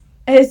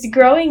it's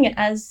growing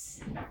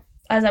as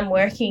I'm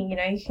working.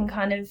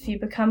 You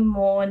become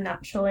more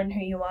natural in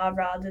who you are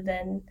rather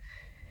than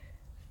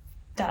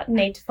that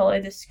need to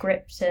follow the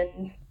script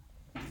and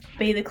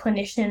be the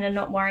clinician and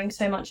not worrying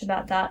so much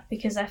about that,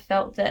 because I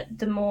felt that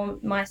the more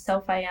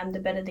myself I am, the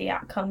better the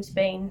outcome's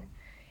been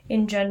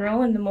in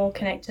general and the more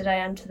connected I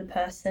am to the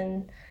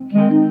person.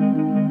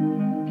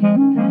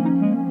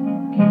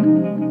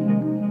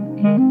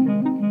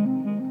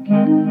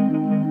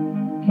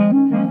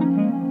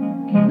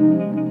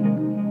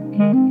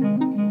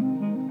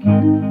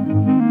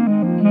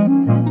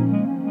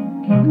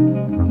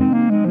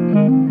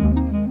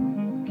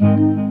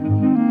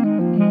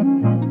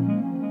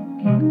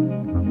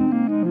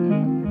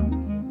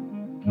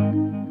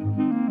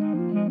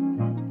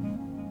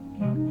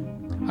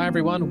 Hi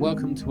everyone,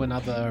 welcome to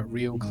another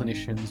Real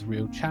Clinicians,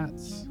 Real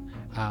Chats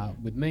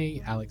with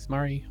me, Alex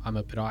Murray. I'm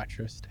a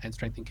podiatrist and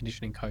strength and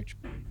conditioning coach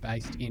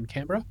based in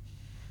Canberra.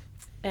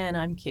 And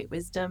I'm Kit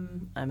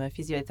Wisdom. I'm a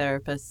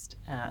physiotherapist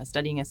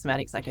studying a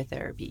somatic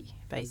psychotherapy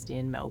based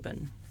in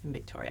Melbourne, in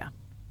Victoria.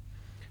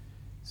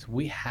 So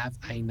we have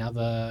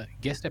another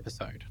guest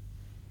episode.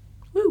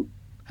 Woo!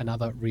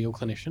 Another Real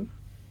Clinician.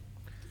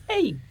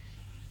 Hey!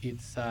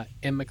 It's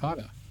Em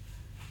McIver.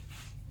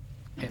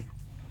 Em,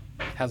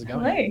 how's it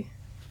going? Hello.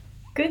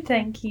 Good,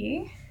 thank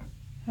you.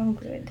 I'm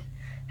good.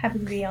 Happy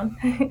to be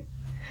on.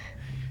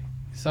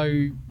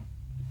 So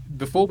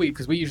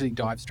because we usually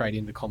dive straight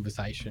into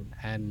conversation,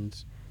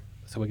 and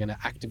so we're going to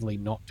actively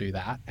not do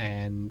that.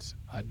 And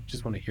I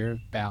just want to hear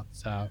about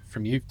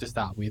from you to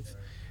start with,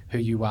 who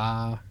you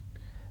are,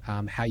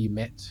 how you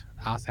met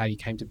us, how you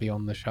came to be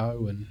on the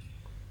show, and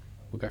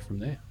we'll go from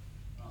there.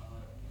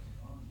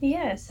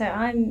 Yeah, so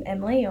I'm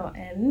Emily, or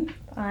Em.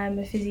 I'm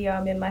a physio.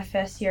 I'm in my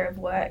first year of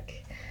work.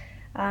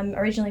 I'm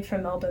originally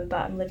from Melbourne,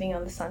 but I'm living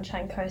on the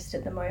Sunshine Coast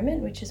at the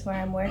moment, which is where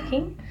I'm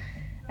working.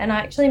 And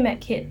I actually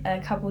met Kit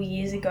a couple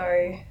years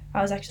ago.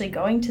 I was actually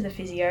going to the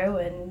physio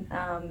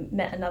and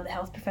met another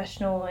health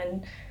professional,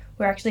 and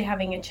we're actually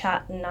having a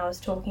chat, and I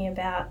was talking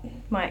about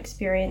my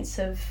experience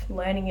of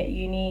learning at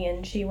uni,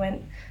 and she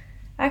went,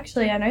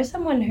 actually, I know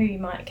someone who you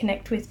might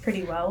connect with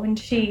pretty well, and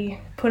she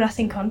put us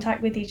in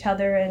contact with each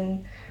other,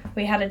 and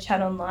we had a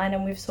chat online,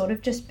 and we've sort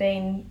of just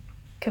been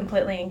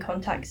completely in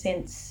contact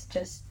since,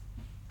 just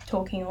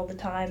talking all the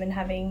time and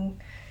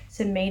having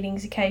some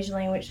meetings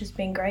occasionally, which has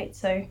been great.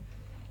 So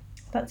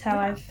that's how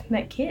I've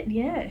met Kit.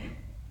 Yeah.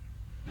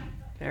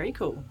 Very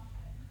cool.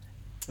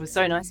 It was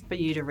so nice for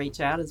you to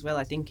reach out as well,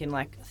 I think in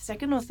like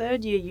second or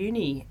third year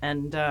uni,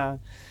 and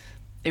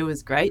it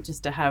was great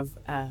just to have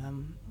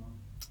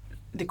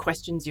the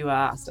questions you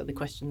asked are the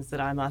questions that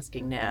I'm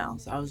asking now.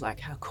 So I was like,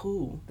 how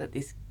cool that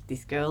this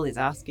girl is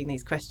asking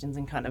these questions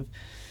and kind of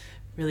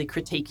really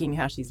critiquing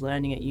how she's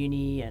learning at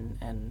uni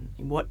and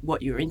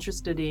what you're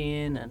interested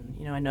in.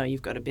 And, I know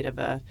you've got a bit of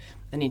an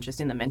interest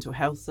in the mental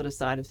health sort of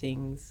side of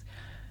things.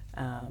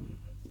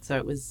 So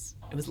it was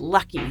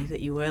lucky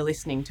that you were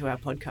listening to our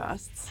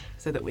podcasts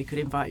so that we could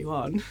invite you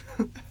on.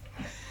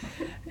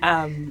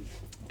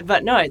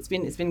 But no, it's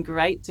been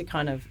great to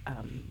kind of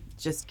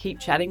just keep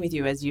chatting with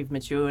you as you've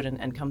matured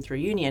and come through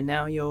uni, and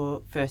now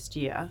you're first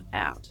year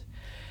out.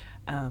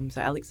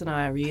 So Alex and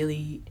I are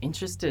really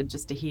interested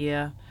just to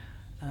hear,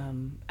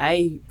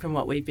 from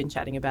what we've been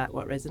chatting about,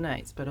 what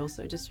resonates, but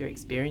also just your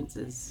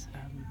experiences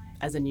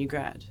as a new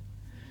grad.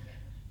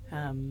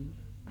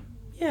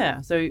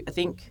 So I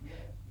think,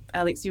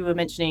 Alex, you were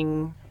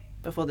mentioning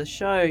before the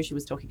show, she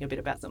was talking a bit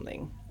about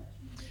something.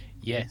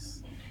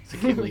 Yes. So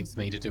Kit leaves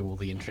me to do all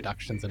the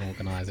introductions and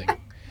organising,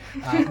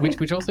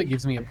 which also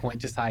gives me a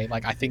point to say,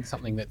 like, I think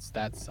something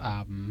that's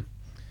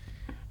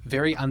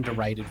very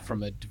underrated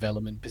from a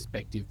development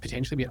perspective,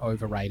 potentially a bit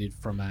overrated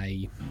from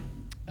a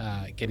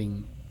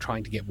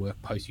trying to get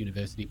work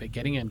post-university, but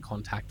getting in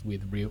contact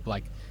with real,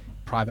 like,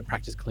 private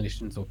practice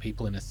clinicians or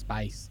people in a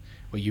space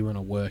where you want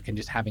to work and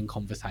just having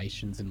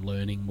conversations and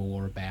learning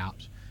more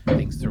about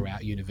things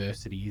throughout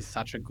university is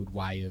such a good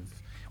way of,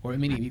 or I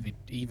mean,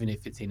 even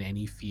if it's in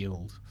any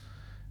field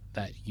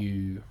that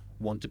you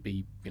want to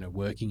be,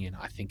 working in,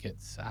 I think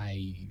it's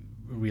a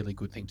really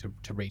good thing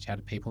to reach out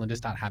to people and to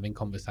start having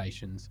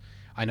conversations.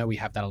 I know we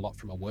have that a lot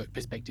from a work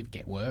perspective,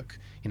 get work,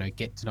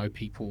 get to know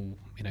people,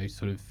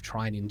 sort of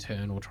try and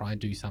intern or try and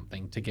do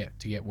something to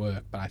get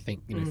work. But I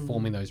think,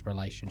 forming those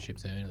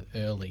relationships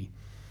early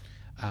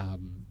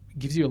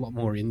gives you a lot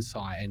more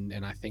insight.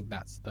 And I think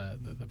that's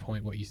the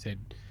point, what you said,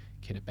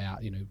 Kit,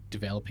 about,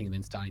 developing and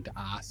then starting to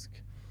ask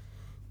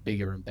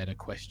bigger and better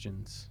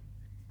questions,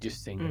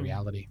 just seeing the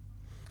reality.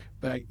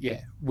 But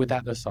yeah, with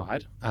that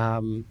aside,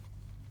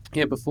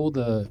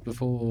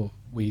 before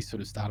we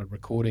sort of started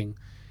recording,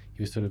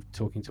 you were sort of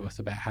talking to us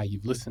about how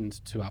you've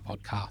listened to our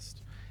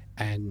podcast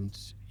and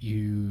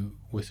you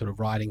were sort of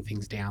writing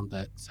things down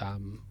that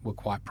were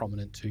quite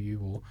prominent to you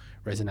or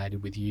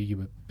resonated with you. You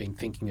were been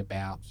thinking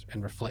about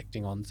and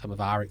reflecting on some of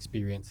our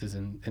experiences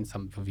and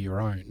some of your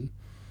own.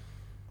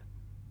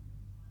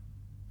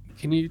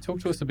 Can you talk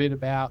to us a bit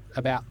about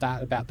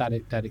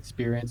that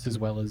experience, as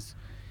well as,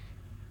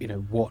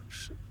 what,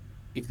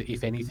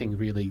 if anything,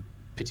 really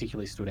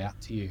particularly stood out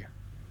to you?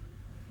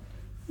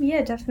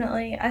 Yeah,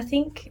 definitely. I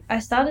think I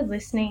started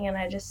listening and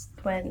I just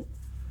went,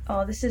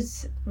 oh, this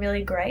is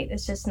really great.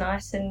 It's just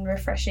nice and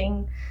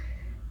refreshing.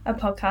 A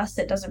podcast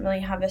that doesn't really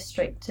have a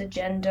strict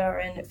agenda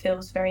and it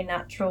feels very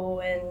natural.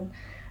 And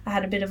I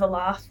had a bit of a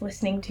laugh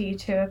listening to you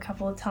two a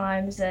couple of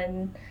times,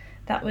 and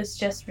that was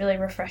just really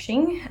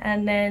refreshing.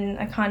 And then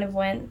I kind of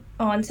went,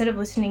 oh, instead of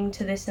listening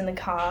to this in the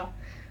car,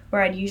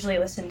 where I'd usually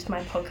listen to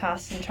my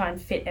podcast and try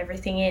and fit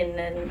everything in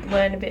and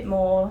learn a bit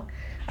more,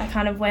 I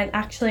kind of went,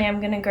 actually, I'm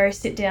going to go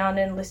sit down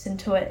and listen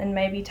to it and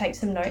maybe take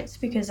some notes,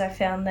 because I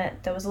found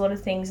that there was a lot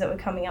of things that were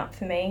coming up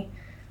for me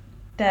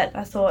that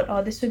I thought,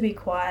 oh, this would be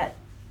quite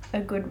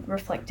a good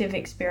reflective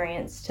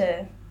experience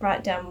to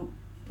write down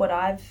what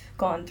I've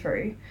gone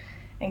through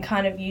and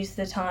kind of use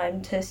the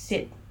time to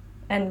sit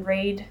and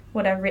read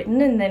what I've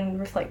written and then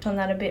reflect on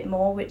that a bit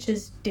more, which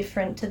is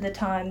different to the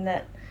time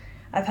that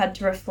I've had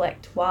to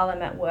reflect while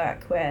I'm at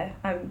work, where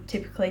I'm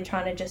typically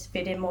trying to just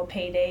fit in more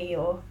PD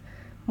or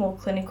more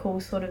clinical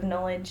sort of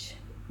knowledge.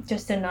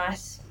 Just a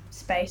nice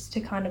space to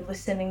kind of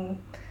listen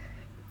and,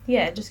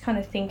 yeah, just kind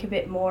of think a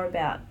bit more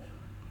about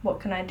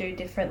what can I do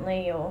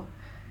differently, or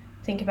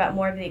think about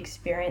more of the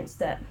experience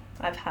that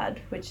I've had,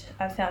 which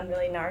I found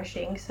really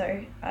nourishing.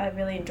 So I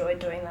really enjoyed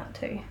doing that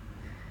too.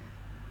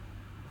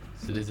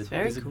 So there's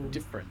Very a cool.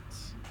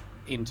 difference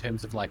in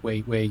terms of like where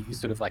you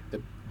sort of like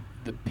the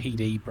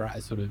PD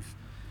sort of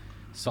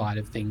side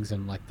of things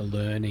and like the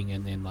learning,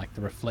 and then like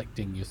the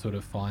reflecting, you're sort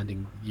of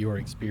finding your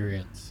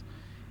experience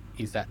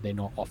is that they're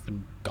not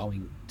often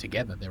going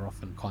together. They're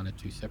often kind of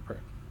two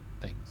separate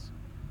things.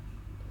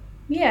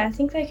 Yeah, I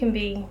think they can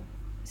be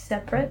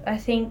separate. I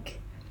think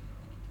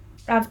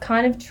I've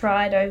kind of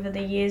tried over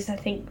the years, I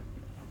think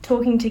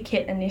talking to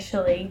Kit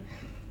initially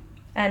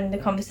and the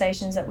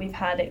conversations that we've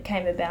had, it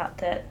came about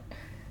that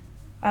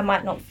I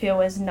might not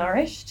feel as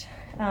nourished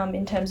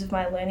in terms of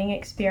my learning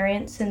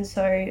experience. And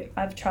so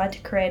I've tried to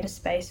create a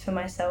space for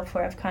myself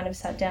where I've kind of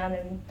sat down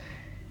and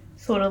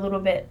thought a little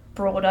bit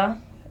broader,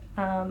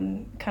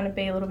 kind of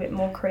be a little bit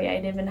more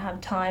creative and have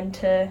time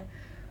to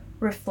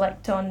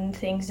reflect on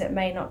things that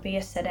may not be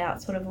a set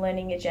out sort of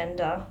learning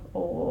agenda,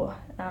 or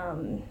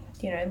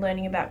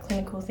learning about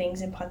clinical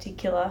things in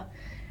particular,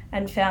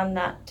 and found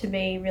that to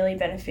be really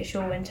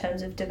beneficial in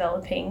terms of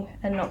developing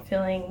and not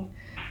feeling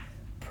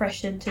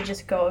pressured to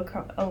just go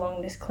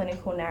along this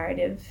clinical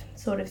narrative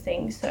sort of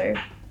thing. So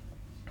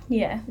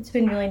yeah, it's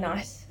been really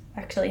nice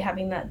actually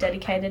having that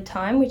dedicated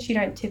time, which you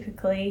don't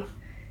typically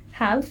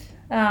have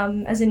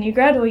as a new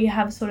grad, or you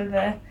have sort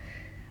of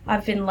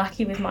I've been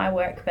lucky with my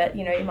work, but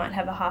you might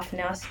have a half an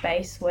hour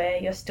space where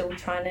you're still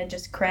trying to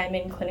just cram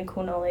in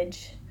clinical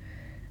knowledge,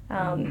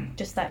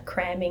 just that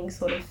cramming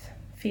sort of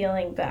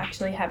feeling, but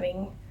actually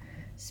having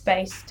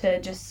space to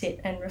just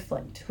sit and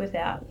reflect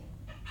without,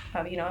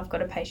 I've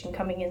got a patient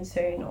coming in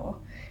soon or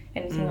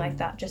anything like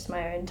that, just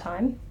my own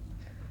time.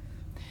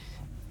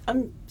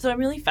 So I'm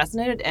really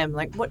fascinated, Em.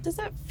 Like, what does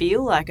that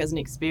feel like as an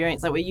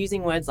experience? Like, we're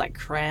using words like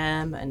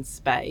cram and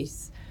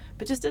space,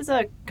 but just as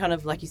a kind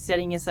of like you're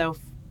setting yourself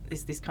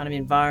this kind of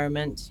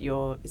environment.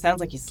 It sounds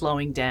like you're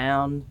slowing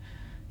down.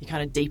 You're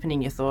kind of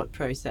deepening your thought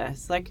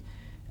process. Like,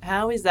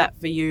 how is that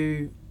for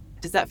you?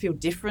 Does that feel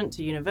different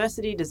to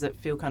university? Does it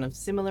feel kind of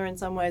similar in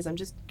some ways? I'm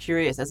just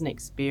curious, as an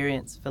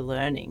experience for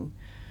learning,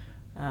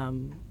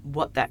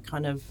 what that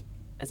kind of,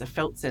 as a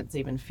felt sense,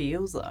 even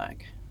feels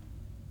like.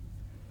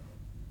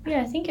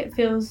 Yeah, I think it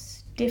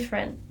feels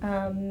different.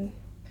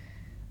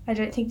 I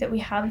don't think that we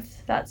have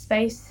that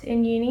space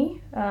in uni.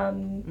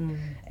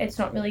 It's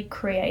not really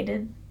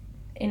created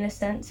in a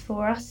sense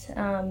for us,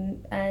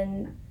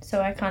 and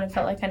so I kind of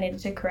felt like I needed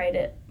to create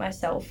it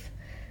myself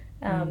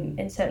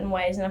in certain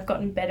ways, and I've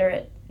gotten better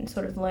at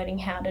sort of learning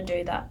how to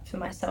do that for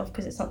myself,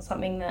 because it's not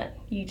something that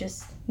you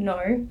just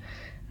know.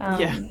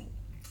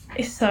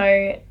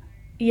 So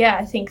yeah,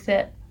 I think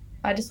that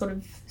I just sort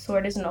of saw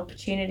it as an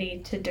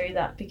opportunity to do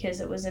that,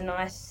 because it was a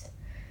nice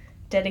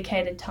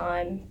dedicated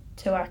time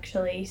to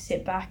actually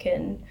sit back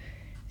and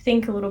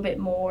think a little bit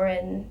more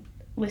and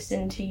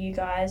listen to you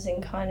guys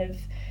and kind of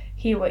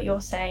hear what you're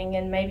saying,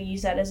 and maybe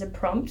use that as a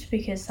prompt,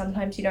 because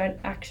sometimes you don't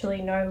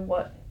actually know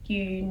what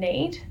you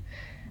need.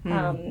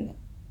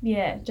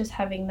 Just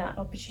having that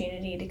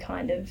opportunity to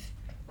kind of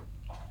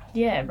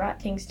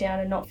write things down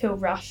and not feel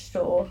rushed,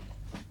 or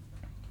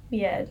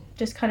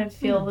just kind of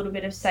feel a little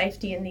bit of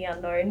safety in the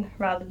unknown,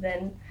 rather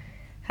than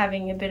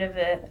having a bit of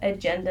an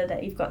agenda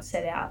that you've got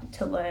set out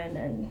to learn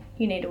and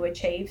you need to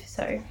achieve.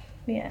 So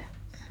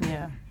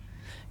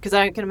because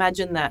I can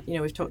imagine that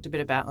we've talked a bit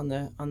about on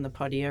the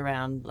poddy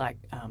around like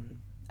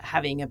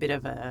having a bit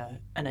of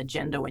an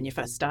agenda when you're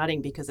first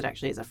starting, because it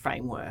actually is a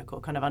framework,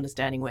 or kind of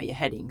understanding where you're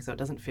heading, so it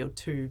doesn't feel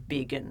too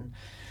big and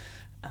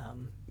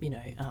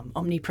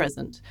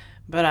omnipresent.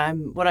 But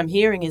what I'm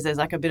hearing is there's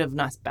like a bit of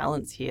nice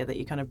balance here, that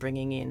you're kind of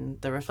bringing in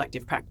the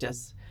reflective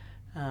practice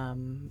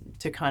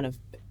to kind of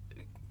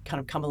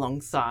come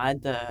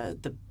alongside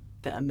the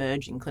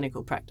emerging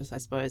clinical practice, I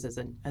suppose, as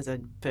a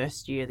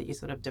first year that you're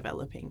sort of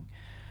developing.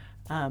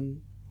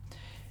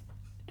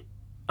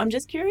 I'm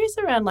just curious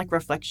around like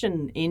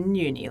reflection in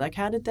uni. Like,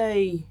 how did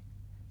they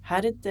how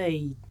did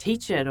they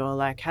teach it, or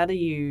like can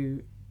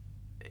you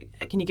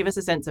give us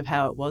a sense of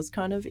how it was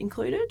kind of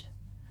included?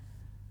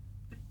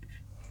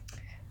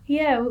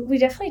 Yeah, we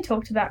definitely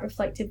talked about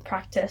reflective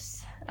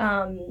practice,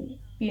 kind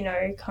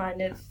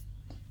of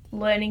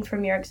learning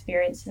from your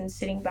experience and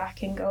sitting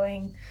back and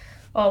going,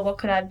 oh, what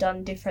could I have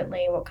done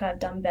differently? What could I have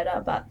done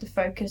better? But the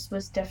focus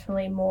was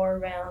definitely more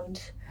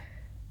around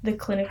the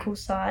clinical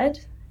side,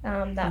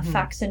 that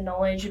facts and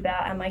knowledge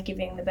about, am I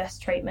giving the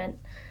best treatment?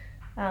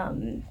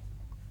 And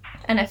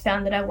I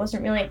found that I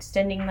wasn't really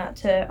extending that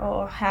to,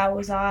 oh, how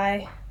was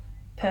I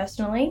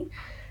personally?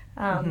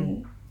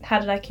 How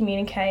did I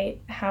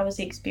communicate? How was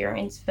the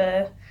experience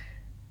for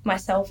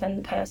myself and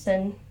the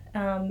person?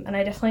 And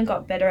I definitely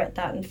got better at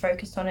that and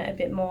focused on it a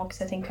bit more,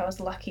 because I think I was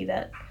lucky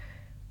that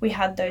we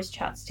had those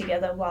chats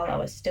together while I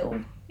was still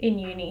in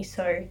uni.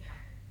 So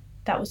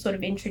that was sort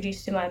of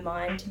introduced to my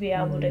mind to be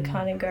able to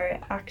kind of go,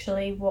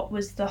 actually, what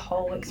was the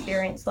whole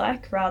experience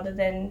like, rather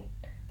than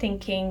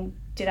thinking,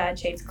 did I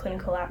achieve the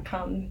clinical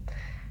outcome?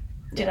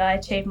 Did I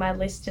achieve my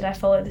list? Did I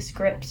follow the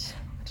script?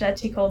 Did I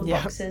tick all the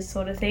boxes,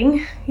 sort of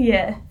thing?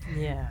 Yeah.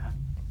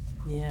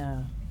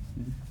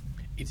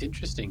 It's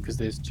interesting because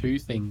there's two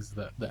things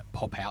that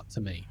pop out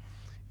to me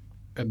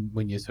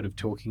when you're sort of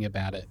talking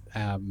about it,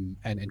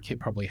 and Kit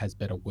probably has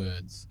better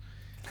words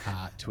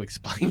to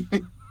explain.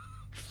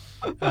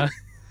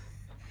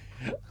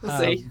 We'll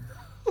see.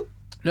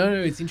 No,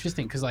 it's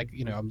interesting because, like,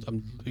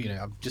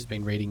 I've just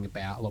been reading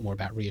about a lot more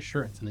about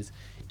reassurance, and there's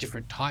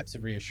different types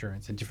of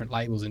reassurance and different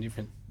labels and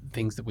different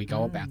things that we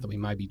go about that we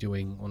may be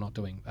doing or not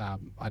doing.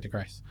 I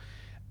digress.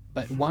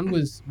 But one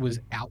was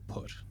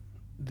output.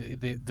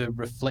 The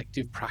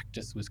reflective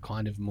practice was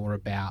kind of more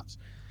about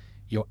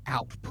your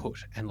output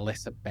and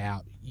less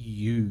about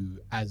you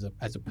as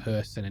a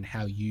person and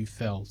how you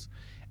felt,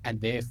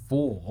 and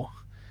therefore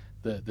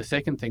the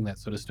second thing that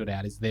sort of stood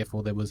out is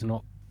therefore there was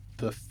not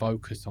the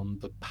focus on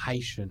the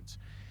patient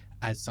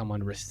as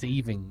someone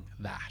receiving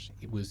that.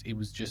 It was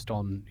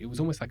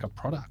almost like a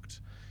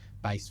product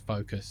based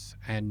focus,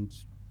 and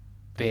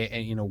there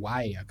in a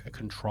way a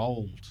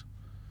controlled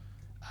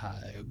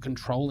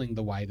controlling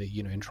the way that,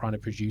 and trying to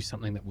produce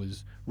something that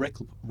was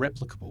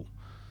replicable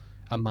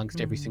amongst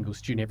every single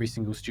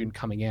student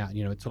coming out.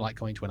 It's like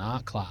going to an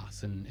art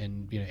class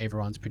and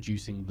everyone's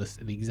producing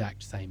the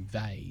exact same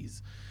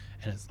vase,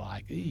 and it's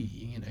like,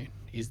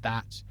 is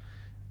that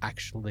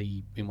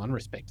actually in one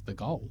respect the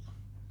goal,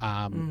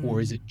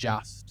 or is it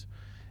just?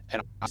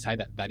 And I say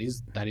that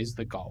is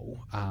the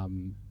goal,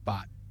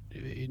 but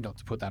not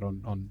to put that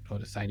on or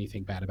to say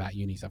anything bad about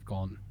unis. I've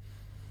gone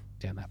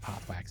down that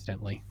pathway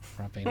accidentally,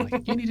 where I've been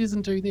like, uni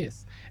doesn't do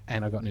this,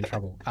 and I got in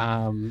trouble,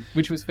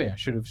 which was fair.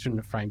 Shouldn't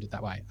have framed it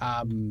that way.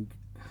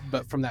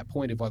 But from that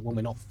point of, like, when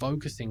we're not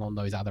focusing on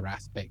those other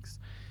aspects,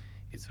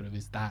 it sort of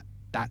is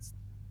that's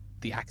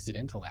the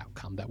accidental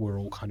outcome, that we're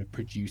all kind of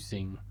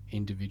producing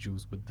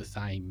individuals with the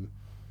same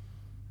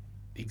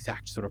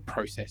exact sort of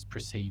process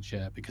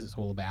procedure, because it's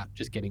all about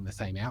just getting the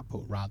same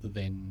output rather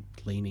than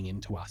leaning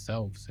into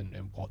ourselves and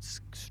what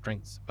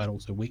strengths but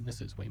also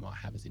weaknesses we might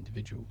have as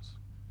individuals.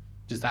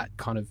 Does that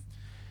kind of,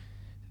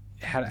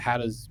 how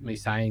does me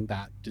saying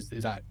that,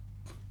 is that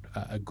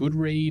a good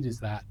read?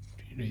 Is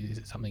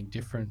it something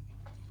different?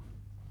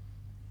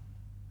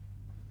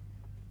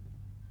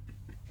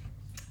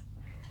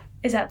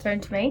 Is that thrown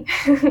to me?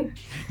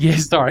 Yeah,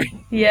 sorry.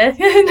 Yeah,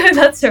 no,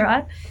 that's all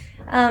right.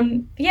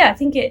 I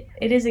think it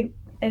is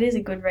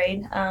a good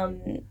read.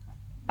 I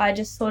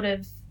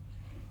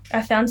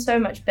found so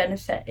much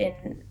benefit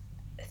in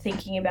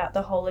thinking about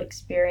the whole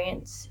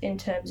experience in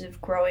terms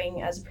of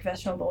growing as a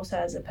professional, but also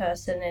as a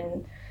person,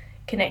 and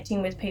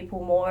connecting with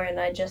people more. And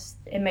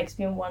it makes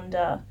me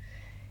wonder,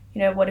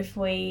 what if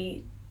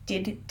we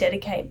did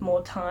dedicate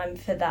more time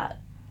for that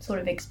sort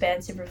of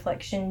expansive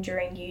reflection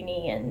during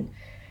uni, and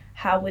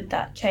how would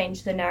that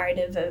change the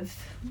narrative of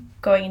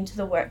going into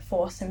the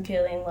workforce and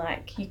feeling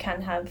like you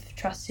can have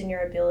trust in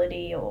your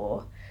ability,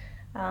 or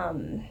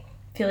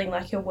feeling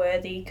like you're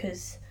worthy?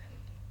 Because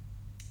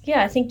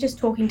I think just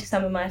talking to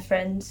some of my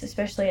friends,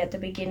 especially at the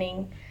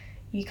beginning,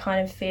 you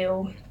kind of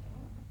feel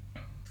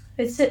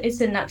it's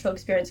a natural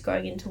experience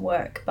going into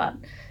work, but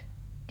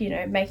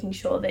making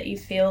sure that you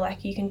feel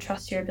like you can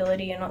trust your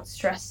ability, you're not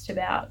stressed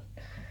about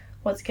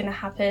what's going to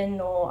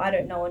happen, or I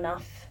don't know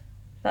enough,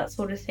 that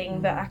sort of thing,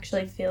 but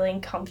actually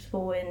feeling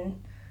comfortable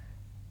in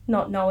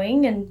not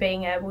knowing and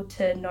being able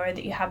to know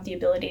that you have the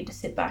ability to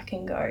sit back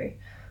and go,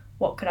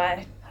 what could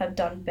I have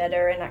done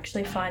better, and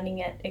actually finding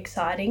it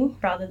exciting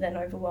rather than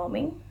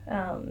overwhelming.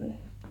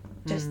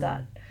 Just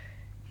that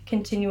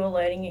continual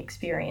learning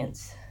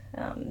experience.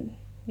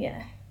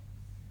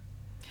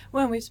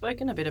 Well, we've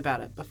spoken a bit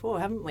about it before,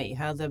 haven't we?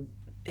 How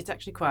it's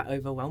actually quite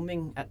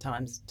overwhelming at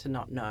times to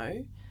not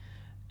know,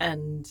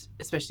 and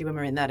especially when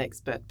we're in that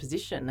expert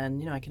position.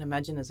 And I can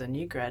imagine as a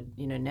new grad,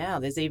 now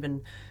there's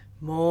even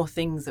more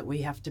things that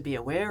we have to be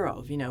aware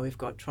of. We've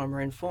got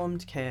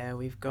trauma-informed care,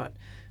 we've got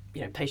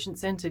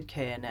patient-centered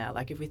care now.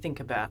 Like, if we think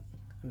about,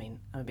 I'm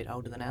a bit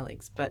older than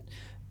Alex, but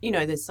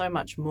there's so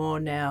much more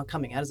now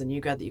coming out as a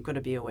new grad that you've got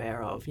to be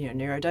aware of.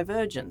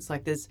 Neurodivergence.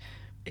 Like, there's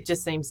it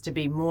just seems to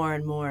be more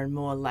and more and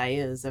more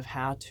layers of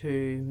how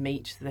to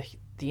meet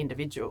the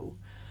individual.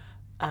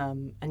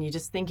 And you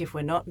just think if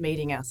we're not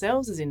meeting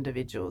ourselves as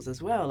individuals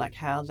as well, like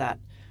how that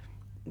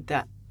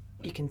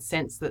you can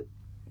sense that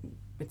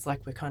it's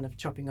like we're kind of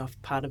chopping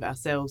off part of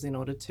ourselves in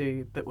order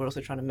to, but we're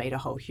also trying to meet a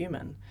whole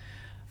human.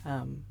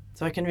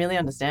 So I can really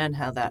understand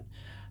how that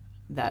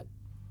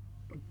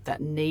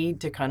need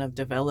to kind of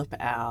develop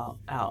our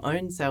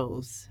own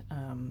selves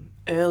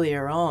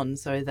earlier on,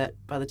 so that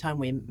by the time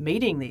we're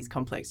meeting these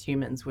complex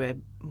humans, we're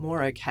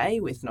more okay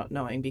with not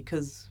knowing,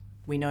 because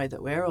we know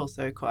that we're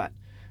also quite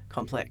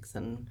complex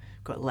and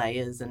got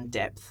layers and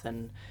depth,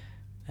 and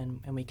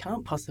we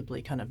can't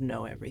possibly kind of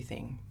know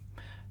everything.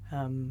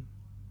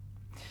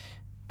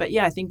 But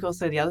yeah, I think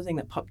also the other thing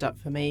that popped up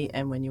for me,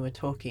 and when you were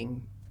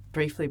talking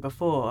briefly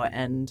before,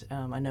 and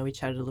I know we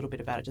chatted a little bit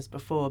about it just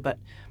before, but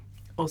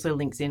also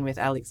links in with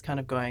Alex kind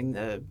of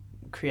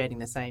creating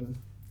the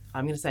same,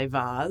 I'm going to say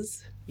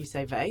vase. You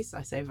say vase,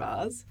 I say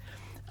vase.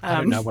 I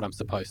don't know what I'm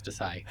supposed to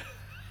say.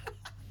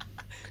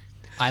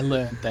 I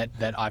learned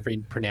that I've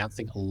been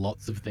pronouncing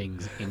lots of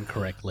things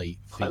incorrectly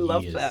for years. I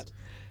love that.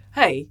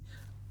 Hey,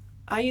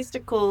 I used to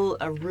call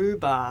a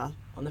rhubarb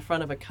on the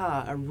front of a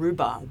car a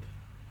rhubarb,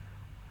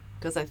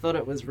 because I thought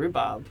it was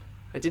rhubarb.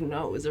 I didn't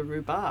know it was a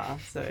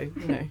rhubarb. So,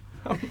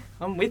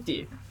 I'm with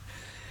you.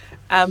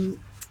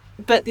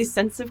 But this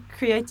sense of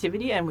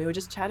creativity, and we were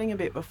just chatting a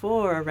bit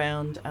before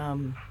around,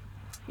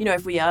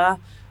 if we are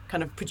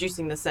kind of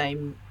producing the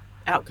same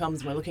outcomes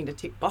and we're looking to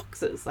tick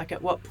boxes, like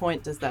at what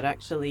point does that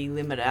actually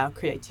limit our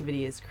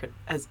creativity as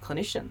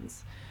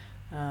clinicians?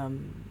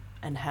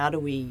 And how do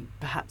we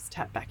perhaps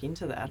tap back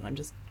into that? And I'm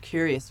just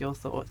curious your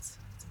thoughts.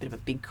 It's a bit of a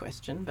big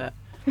question, but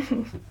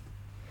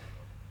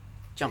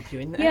jump you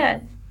in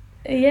there.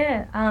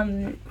 Yeah.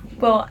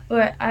 Well,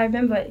 I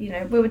remember,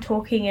 we were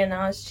talking and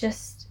I was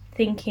just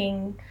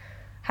thinking,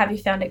 have you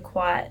found it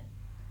quite,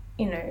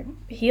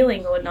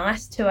 healing or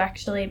nice to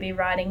actually be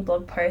writing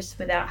blog posts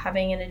without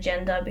having an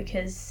agenda?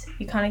 Because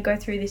you kind of go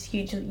through this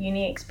huge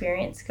uni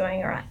experience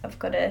going, all right, I've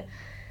got to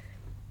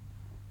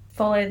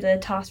follow the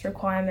task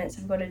requirements,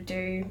 I've got to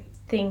do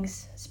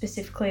things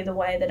specifically the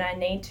way that I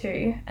need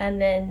to,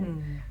 and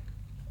then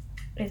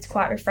it's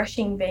quite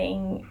refreshing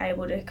being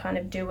able to kind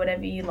of do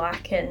whatever you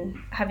like and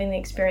having the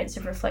experience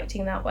of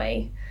reflecting that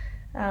way.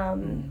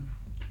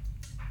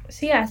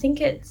 So yeah, I think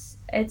it's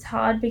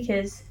hard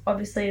because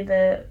obviously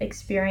the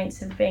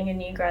experience of being a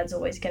new grad is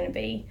always going to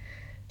be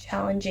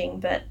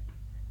challenging, but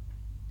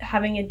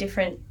having a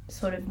different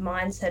sort of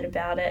mindset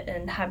about it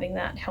and having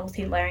that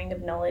healthy layering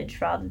of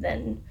knowledge rather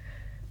than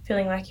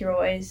feeling like you're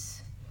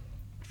always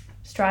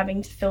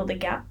striving to fill the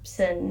gaps,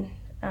 and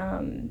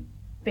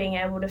being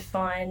able to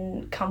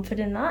find comfort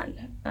in that.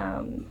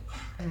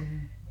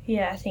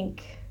 Yeah, I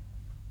think,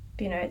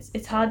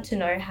 it's hard to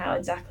know how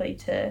exactly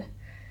to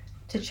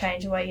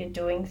change the way you're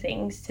doing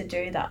things to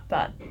do that,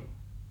 but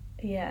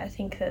yeah, I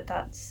think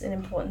that's an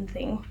important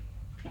thing.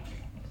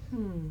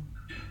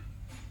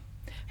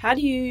 How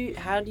do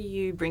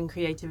you bring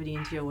creativity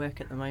into your work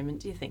at the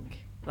moment, do you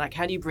think? Like,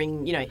 how do you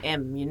bring,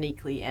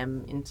 uniquely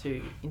M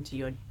into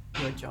your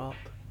job?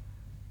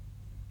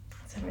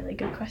 That's a really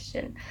good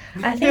question.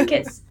 I think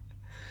it's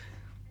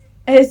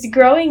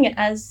growing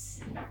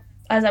as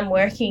I'm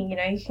working,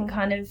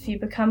 you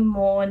become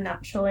more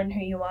natural in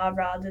who you are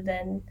rather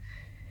than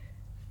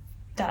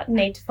that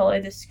need to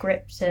follow the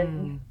script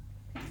and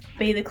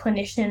be the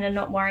clinician and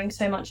not worrying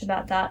so much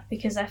about that,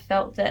 because I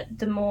felt that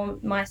the more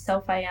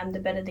myself I am, the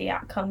better the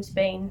outcome's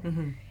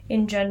been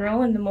in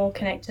general, and the more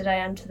connected I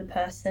am to the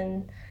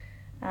person.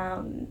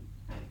 I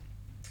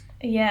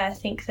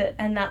think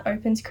that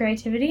opens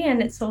creativity,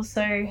 and it's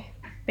also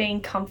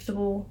being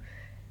comfortable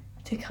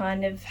to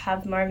kind of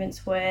have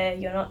moments where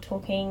you're not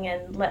talking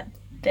and let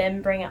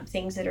them bring up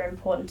things that are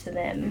important to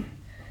them.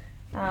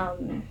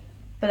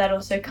 But that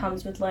also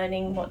comes with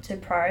learning what to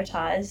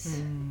prioritise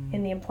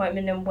in the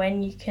appointment, and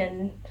when you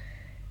can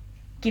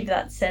give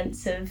that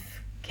sense of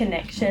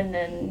connection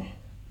and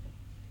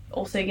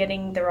also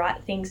getting the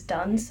right things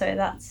done. So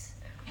that's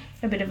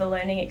a bit of a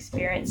learning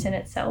experience in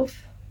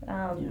itself.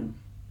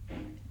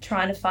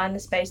 Trying to find the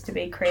space to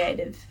be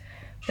creative,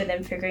 but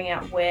then figuring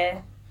out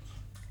where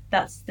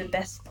that's the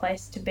best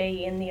place to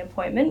be in the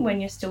appointment when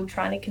you're still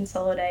trying to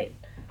consolidate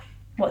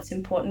what's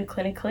important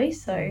clinically.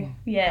 So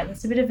yeah,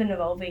 that's a bit of an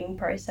evolving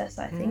process,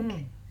 I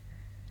think.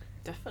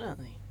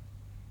 Definitely.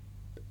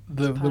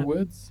 The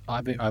words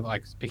I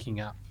like picking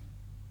up,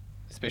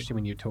 especially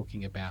when you're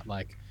talking about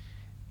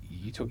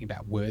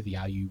worthy.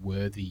 Are you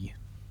worthy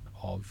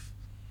of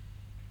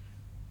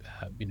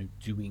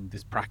doing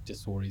this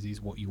practice, or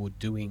is what you're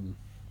doing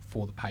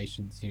for the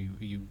patients? Are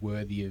you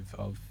worthy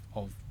of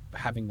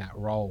having that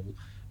role,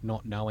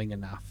 not knowing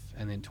enough,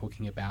 and then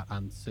talking about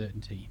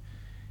uncertainty.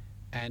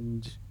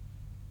 And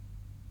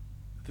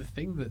the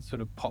thing that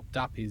sort of popped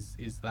up is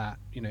that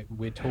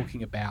we talk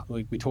about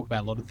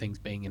a lot of things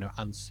being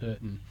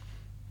uncertain,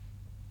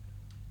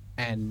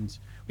 and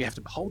we have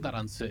to hold that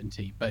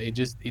uncertainty, but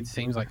it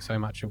seems like so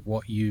much of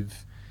what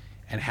you've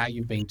and how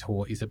you've been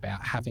taught is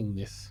about having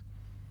this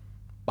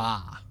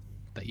bar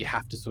that you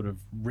have to sort of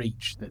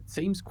reach that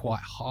seems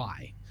quite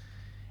high,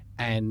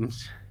 and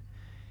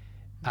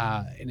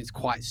it's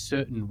quite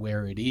certain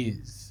where it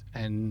is.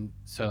 And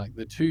so like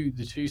the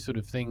two sort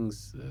of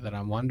things that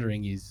I'm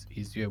wondering is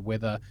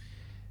whether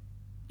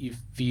you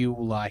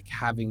feel like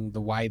having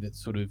the way that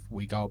sort of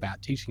we go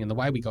about teaching and the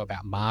way we go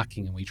about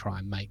marking, and we try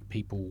and make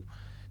people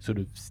sort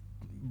of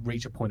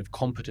reach a point of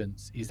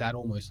competence, is that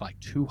almost like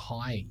too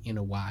high in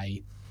a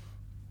way,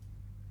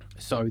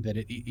 so that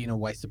it in a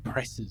way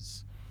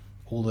suppresses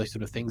all those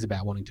sort of things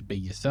about wanting to be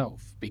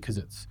yourself, because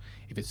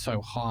if it's so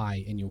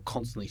high and you're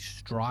constantly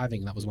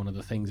striving, that was one of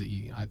the things that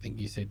I think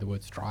you said the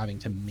word striving,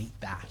 to meet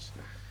that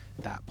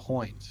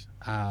point.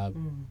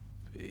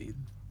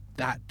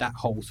 That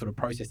whole sort of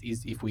process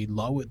is, if we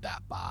lowered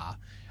that bar,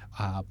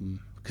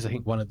 because I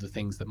think one of the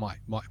things that might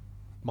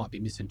be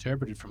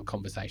misinterpreted from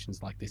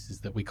conversations like this is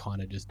that we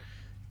kind of just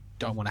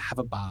don't want to have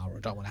a bar, or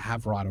don't want to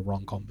have right or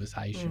wrong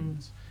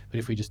conversations. But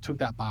if we just took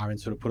that bar and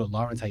sort of put it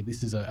lower and say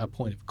this is a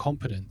point of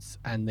competence,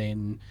 and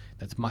then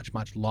that's much,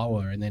 much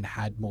lower, and then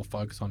had more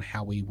focus on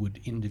how we would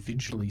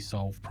individually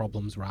solve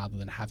problems rather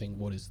than having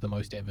what is the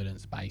most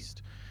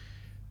evidence-based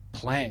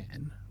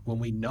plan, when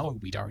we know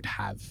we don't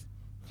have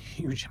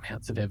huge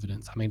amounts of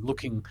evidence. I mean,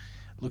 looking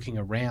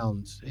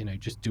around,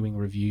 just doing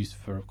reviews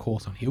for a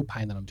course on heel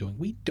pain that I'm doing,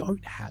 we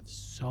don't have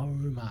so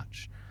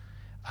much.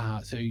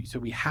 So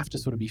we have to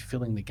sort of be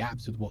filling the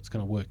gaps with what's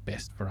going to work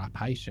best for our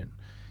patient.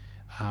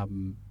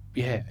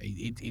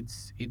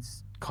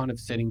 It's kind of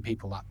setting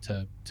people up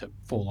to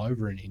fall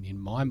over in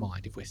my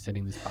mind, if we're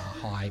setting this bar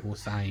high, or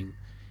saying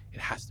it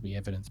has to be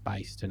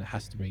evidence-based and it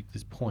has to be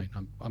this point.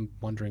 I'm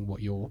wondering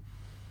what you're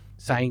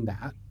saying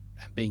that,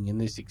 and being in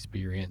this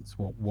experience,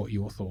 what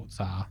your thoughts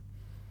are.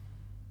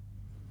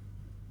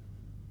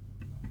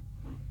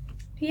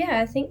 Yeah,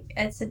 I think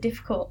it's a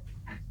difficult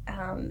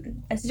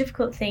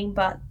thing,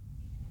 but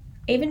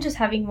even just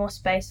having more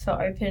space for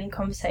open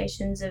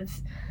conversations of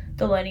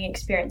the learning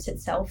experience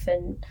itself,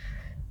 and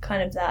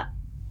kind of that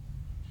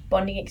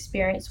bonding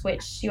experience,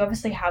 which you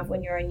obviously have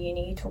when you're in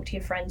uni. You talk to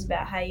your friends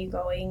about how you're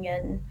going,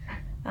 and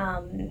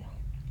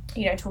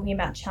talking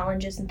about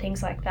challenges and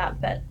things like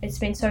that. But it's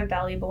been so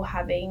valuable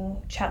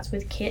having chats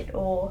with Kit,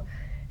 or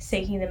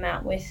seeking them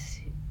out with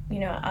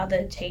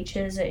other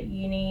teachers at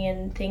uni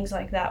and things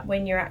like that,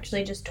 when you're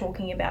actually just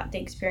talking about the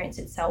experience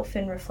itself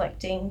and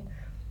reflecting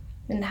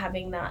and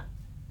having that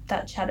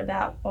chat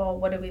about,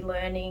 what are we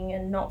learning,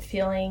 and not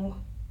feeling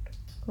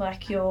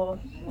like you're,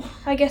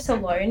 I guess,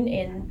 alone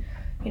in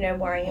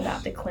worrying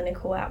about the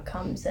clinical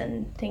outcomes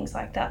and things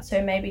like that.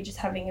 So maybe just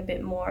having a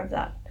bit more of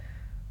that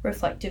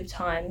reflective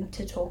time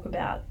to talk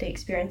about the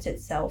experience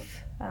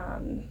itself,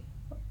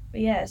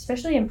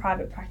 especially in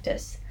private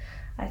practice,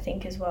 I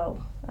think, as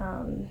well.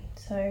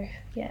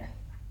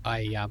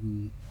 I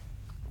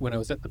when I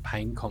was at the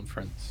pain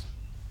conference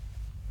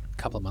a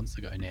couple of months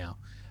ago now,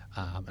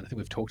 and I think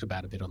we've talked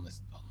about a bit on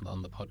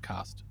the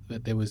podcast,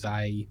 that there was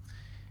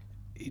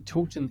it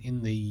talked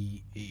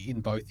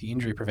in both the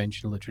injury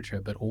prevention literature,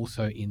 but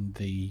also in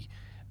the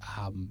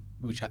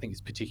which I think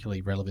is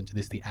particularly relevant to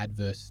this, the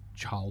adverse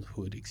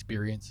childhood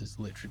experiences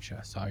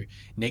literature. So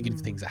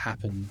negative things that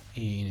happen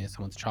in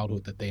someone's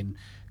childhood that then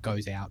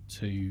goes out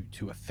to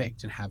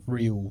affect and have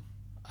real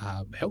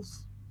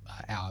health,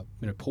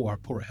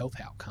 poorer health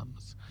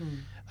outcomes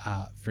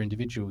for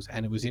individuals.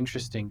 And it was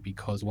interesting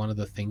because one of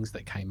the things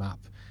that came up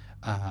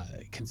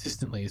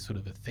consistently as sort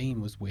of a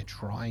theme was, we're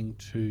trying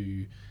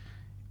to,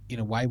 in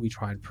a way, we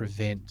try and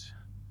prevent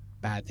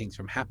bad things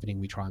from happening.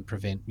 We try and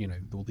prevent,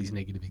 all these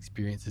negative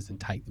experiences and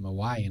take them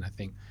away. And I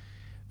think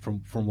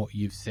from what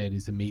you've said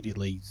is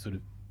immediately sort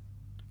of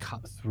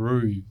cut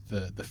through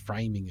the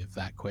framing of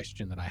that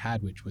question that I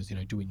had, which was,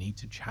 do we need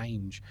to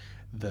change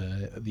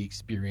the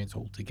experience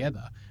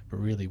altogether? But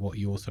really what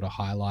you're sort of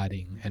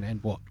highlighting,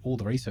 and what all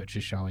the research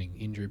is showing,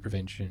 injury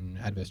prevention,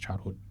 adverse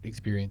childhood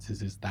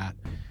experiences, is that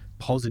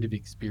positive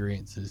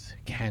experiences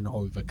can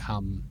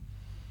overcome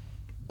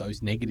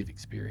those negative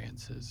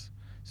experiences.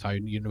 So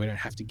we don't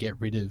have to get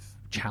rid of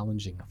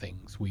challenging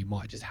things. We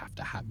might just have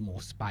to have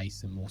more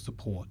space and more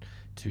support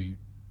to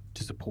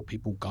support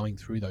people going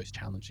through those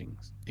challenging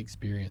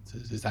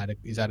experiences. Is that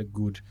a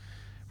good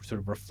sort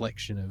of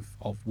reflection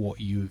of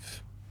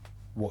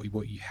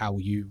how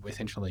you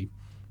essentially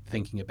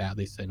thinking about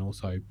this, and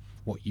also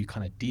what you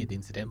kind of did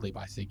incidentally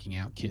by seeking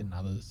out Kit and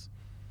others?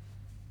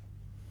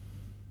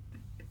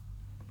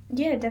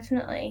 Yeah,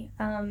 definitely.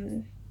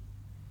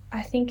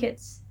 I think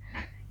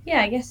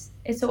I guess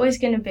it's always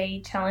going to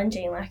be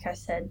challenging, like I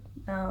said.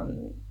 I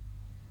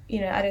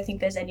don't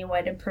think there's any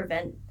way to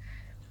prevent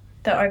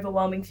the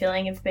overwhelming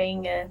feeling of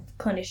being a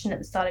clinician at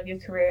the start of your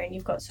career, and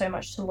you've got so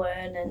much to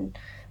learn, and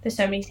there's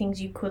so many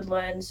things you could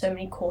learn, so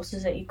many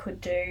courses that you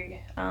could do.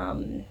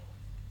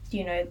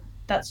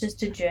 That's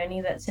just a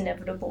journey that's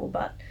inevitable,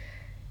 but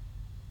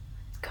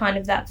kind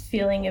of that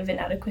feeling of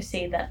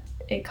inadequacy, that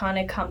it kind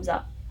of comes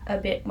up a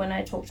bit when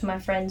I talk to my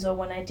friends, or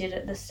when I did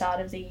at the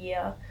start of the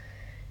year,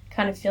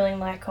 kind of feeling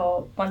like,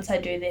 once I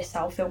do this,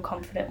 I'll feel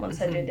confident.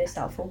 Once I do this,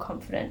 I'll feel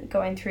confident,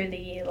 going through the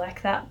year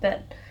like that.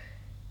 But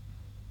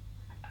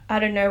I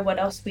don't know what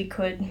else we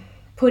could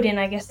put in,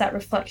 I guess, that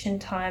reflection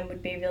time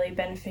would be really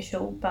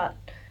beneficial. But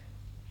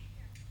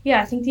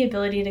yeah, I think the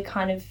ability to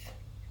kind of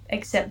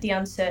accept the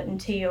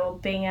uncertainty, or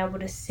being able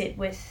to sit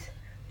with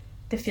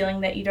the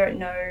feeling that you don't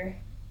know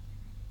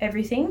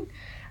everything.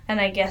 And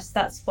I guess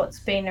that's what's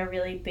been a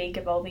really big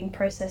evolving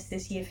process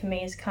this year for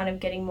me, is kind of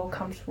getting more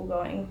comfortable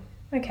going,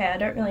 okay, I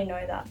don't really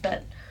know that,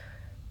 but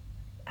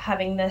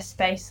having the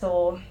space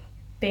or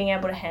being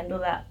able to handle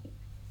that,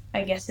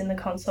 I guess, in the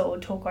consult, or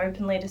talk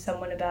openly to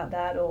someone about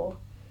that, or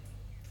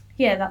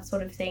yeah, that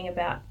sort of thing,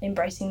 about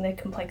embracing the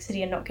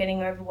complexity and not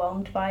getting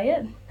overwhelmed by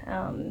it,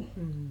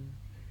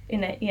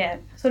 in a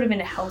sort of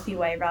in a healthy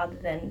way, rather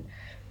than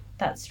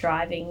that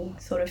striving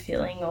sort of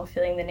feeling, or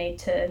feeling the need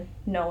to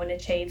know and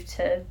achieve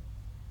to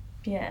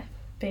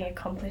being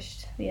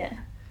accomplished.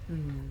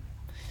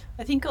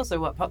 I think also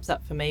what pops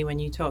up for me when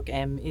you talk,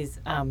 Em, is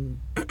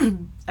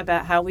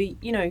about how we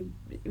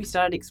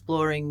started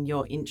exploring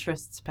your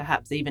interests,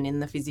 perhaps even in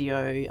the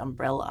physio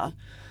umbrella.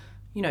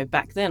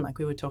 Back then, like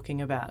we were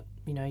talking about,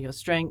 your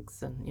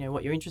strengths and,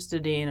 what you're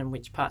interested in, and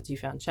which parts you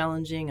found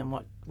challenging, and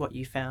what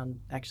you found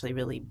actually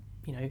really,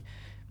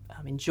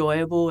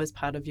 enjoyable as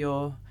part of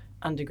your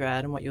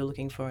undergrad, and what you're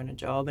looking for in a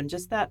job. And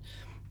just that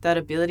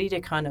ability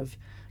to kind of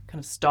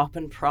stop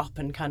and prop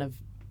and kind of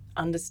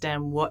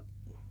understand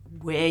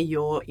where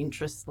your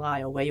interests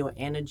lie, or where your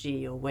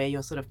energy, or where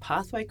your sort of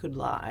pathway could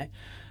lie.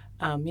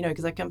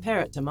 Because I compare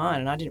it to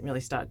mine, and I didn't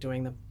really start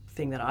doing the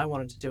thing that I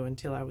wanted to do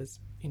until I was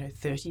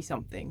 30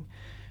 something.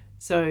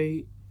 So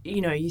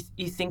you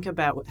think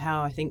about what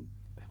I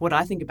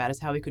think about is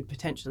how we could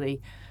potentially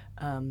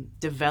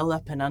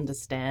develop and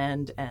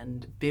understand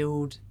and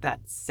build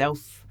that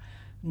self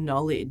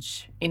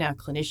knowledge in our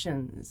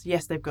clinicians.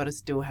 Yes, they've got to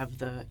still have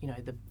the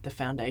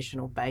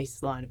foundational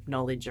baseline of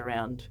knowledge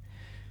around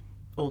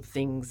all the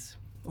things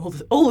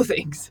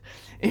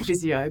in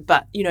physio,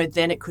 but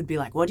then it could be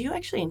like, what are you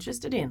actually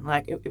interested in?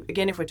 Like,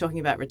 again, if we're talking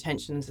about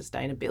retention and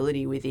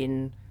sustainability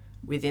within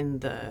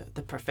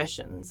the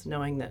professions,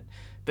 knowing that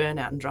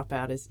burnout and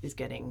dropout is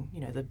getting,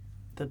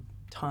 the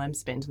time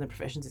spent in the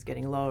professions is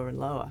getting lower and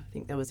lower. I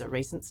think there was a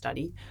recent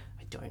study,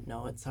 I don't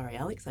know it, sorry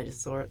Alex, I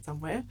just saw it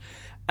somewhere,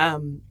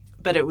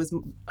 but it was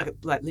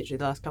like literally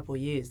the last couple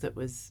of years, it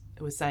was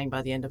saying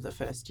by the end of the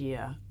first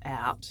year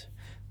out,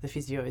 the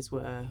physios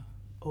were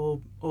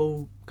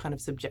all kind of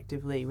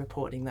subjectively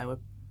reporting they were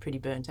pretty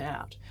burnt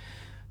out.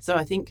 So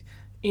I think,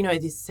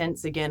 this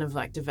sense again of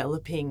like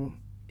developing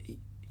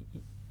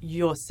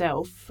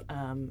yourself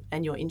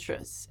and your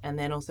interests, and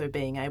then also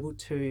being able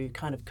to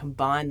kind of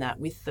combine that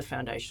with the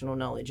foundational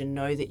knowledge, and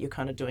know that you're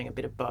kind of doing a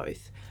bit of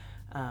both,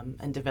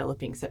 and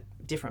developing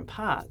different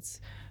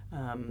parts.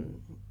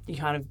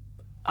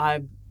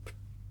 I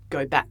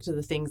go back to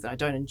the things that I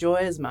don't enjoy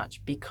as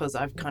much, because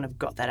I've kind of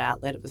got that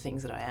outlet of the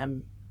things that I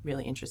am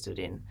really interested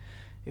in,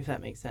 if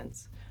that makes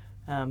sense.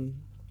 I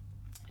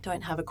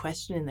don't have a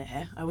question in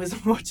there. I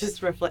was more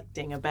just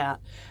reflecting about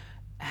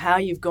how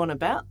you've gone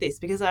about this,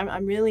 because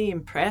I'm really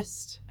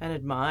impressed and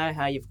admire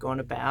how you've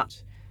gone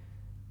about,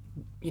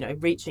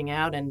 reaching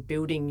out and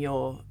building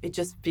it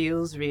just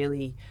feels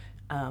really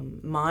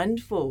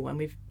mindful. And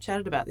we've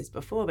chatted about this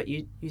before, but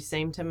you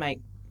seem to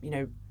make,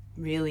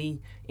 really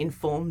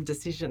informed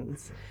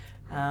decisions.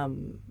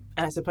 And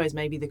I suppose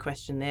maybe the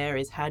question there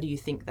is, how do you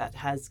think that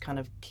has kind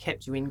of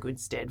kept you in good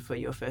stead for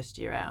your first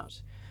year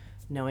out,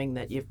 knowing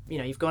that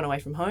you've gone away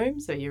from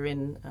home, so you're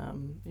in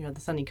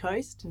the sunny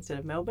coast instead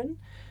of Melbourne.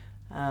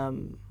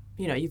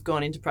 You've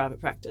gone into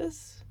private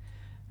practice,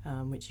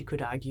 which you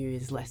could argue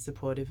is less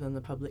supportive than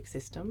the public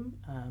system.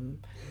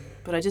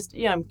 But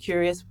I'm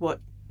curious what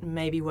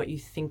you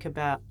think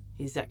about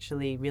is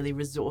actually really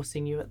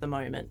resourcing you at the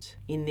moment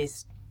in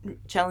this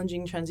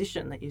challenging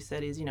transition that you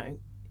said is,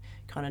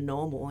 kind of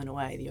normal in a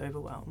way, the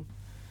overwhelm.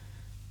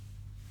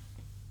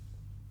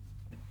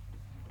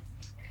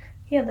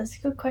 Yeah, that's a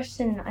good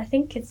question. I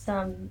think it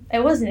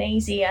wasn't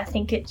easy. I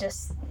think it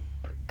just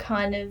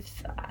kind of,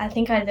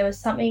 there was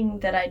something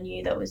that I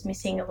knew that was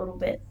missing a little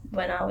bit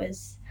when I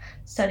was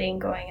studying,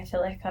 going, I feel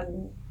like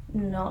I'm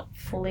not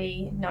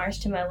fully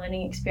nourished in my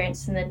learning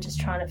experience, and then just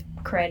trying to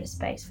create a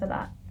space for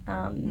that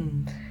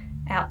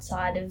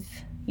outside of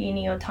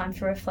uni, or time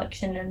for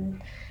reflection.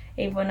 And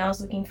even when I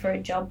was looking for a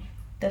job,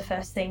 the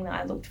first thing that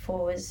I looked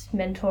for was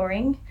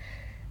mentoring,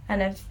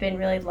 and I've been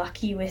really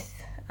lucky with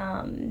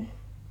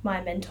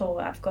my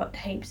mentor. I've got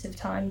heaps of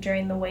time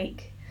during the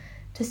week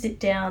to sit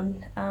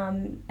down,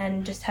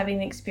 and just having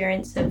the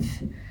experience of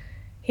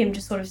him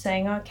just sort of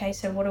saying, okay,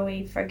 so what are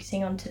we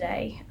focusing on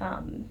today?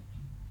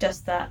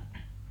 Just that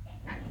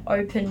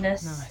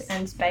openness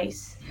and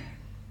space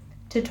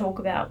to talk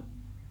about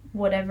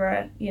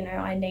whatever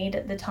I need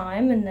at the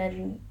time, and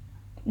then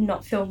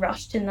not feel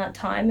rushed in that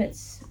time.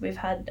 We've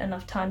had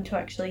enough time to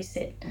actually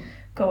sit,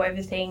 go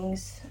over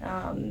things,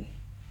 and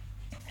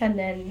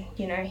then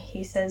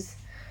he says,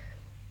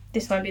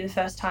 this won't be the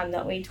first time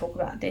that we talk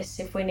about this.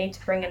 If we need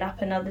to bring it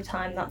up another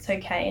time, that's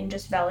okay. And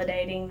just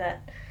validating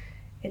that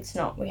it's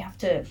not, we have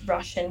to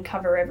rush and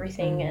cover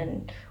everything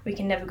and we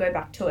can never go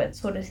back to it,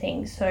 sort of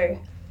thing. So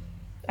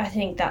I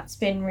think that's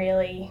been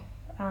really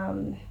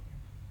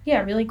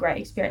really great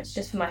experience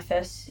just for my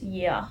first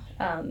year,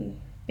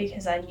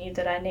 because I knew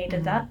that I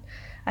needed that.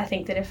 I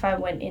think that if I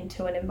went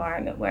into an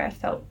environment where I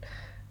felt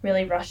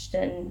really rushed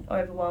and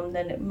overwhelmed,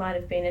 then it might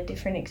have been a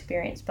different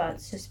experience, but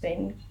it's just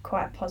been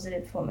quite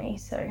positive for me.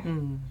 So,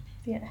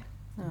 yeah.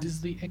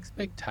 Does the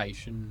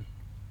expectation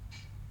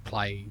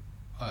play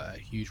a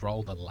huge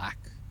role, the lack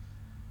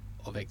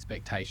of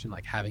expectation,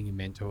 like having a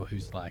mentor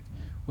who's like,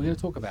 we're going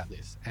to talk about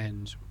this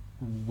and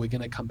we're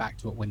going to come back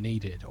to it when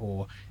needed,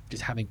 or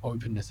just having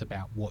openness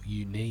about what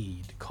you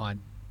need?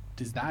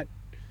 Does that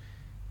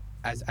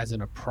as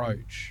an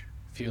approach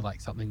feel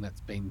like something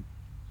that's been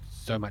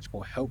so much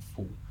more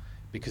helpful?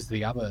 Because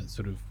the other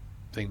sort of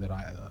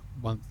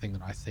one thing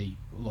that I see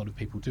a lot of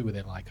people do, where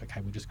they're like, okay,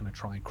 we're just going to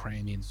try and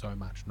cram in so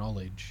much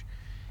knowledge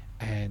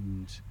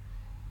and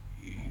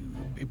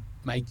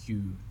make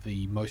you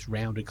the most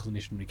rounded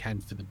clinician we can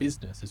for the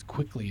business as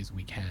quickly as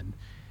we can.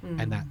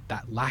 And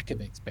that lack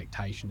of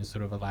expectation has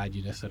sort of allowed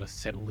you to sort of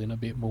settle in a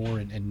bit more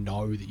and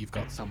know that you've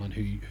got someone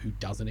who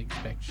doesn't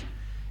expect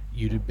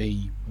you to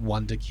be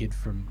wonder kid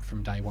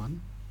from day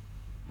one.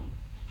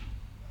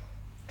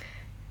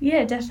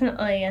 Yeah,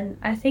 definitely. And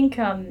I think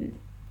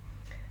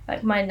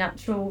like my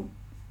natural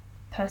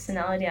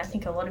personality, I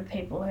think a lot of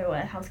people who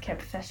are healthcare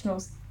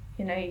professionals,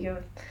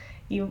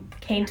 you're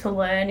keen to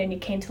learn, and you're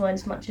keen to learn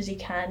as much as you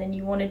can, and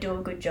you want to do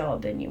a good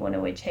job, and you want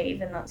to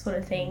achieve and that sort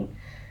of thing.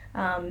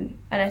 And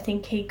I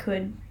think he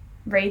could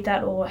read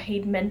that, or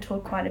he'd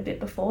mentored quite a bit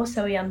before,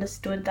 so he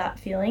understood that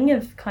feeling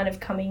of kind of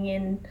coming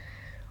in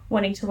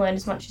wanting to learn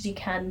as much as you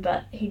can,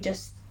 but he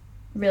just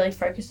really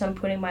focused on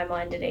putting my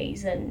mind at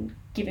ease and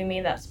giving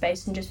me that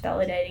space and just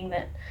validating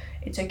that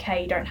it's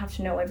okay, you don't have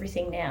to know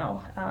everything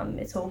now,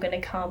 it's all going to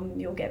come,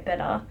 you'll get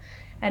better.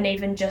 And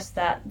even just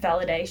that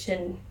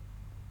validation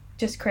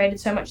just created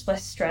so much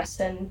less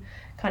stress and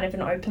kind of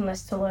an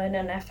openness to learn,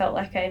 and I felt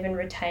like I even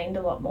retained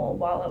a lot more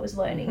while I was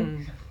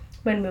learning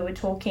when we were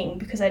talking,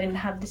 because I didn't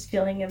have this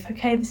feeling of,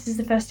 okay, this is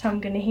the first time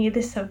I'm going to hear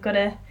this, I've got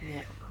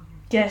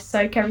to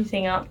soak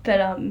everything up.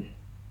 But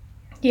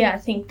I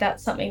think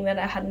that's something that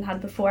I hadn't had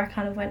before. I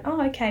kind of went,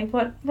 oh, okay,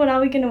 what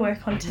are we going to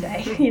work on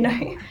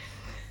today?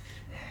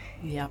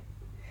 Yeah.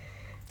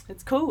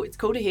 It's cool. It's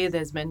cool to hear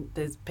there's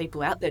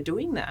people out there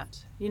doing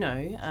that,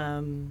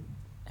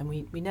 and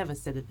we never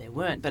said that there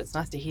weren't, but it's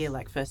nice to hear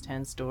like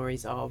firsthand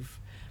stories of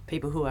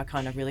people who are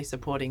kind of really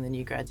supporting the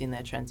new grads in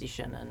their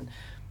transition, and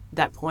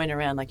that point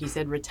around, like you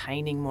said,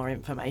 retaining more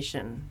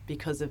information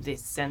because of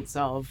this sense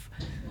of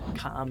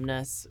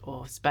calmness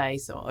or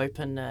space or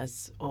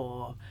openness,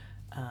 or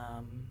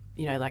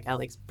like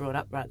Alex brought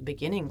up right at the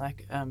beginning,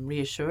 like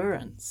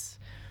reassurance,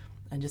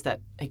 and just that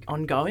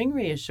ongoing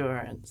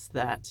reassurance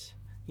that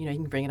you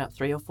can bring it up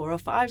 3 or 4 or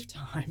 5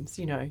 times,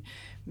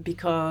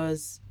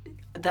 because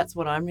that's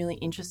what I'm really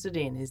interested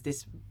in, is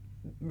this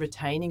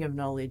retaining of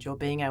knowledge, or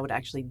being able to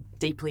actually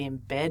deeply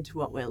embed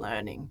what we're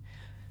learning,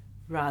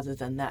 rather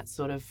than that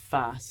sort of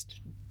fast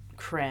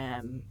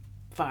cram,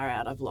 far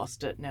out, I've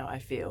lost it, now I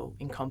feel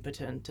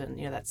incompetent, and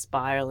that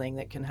spiraling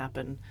that can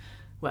happen.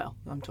 Well,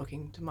 I'm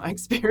talking to my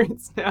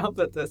experience now,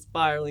 but the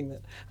spiraling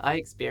that I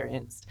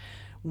experienced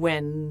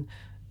when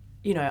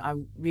I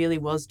really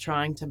was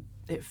trying to,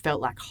 it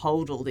felt like,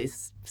 hold all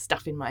this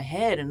stuff in my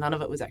head, and none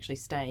of it was actually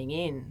staying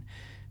in,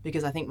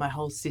 because I think my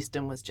whole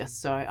system was just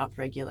so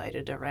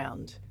upregulated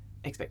around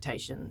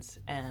expectations,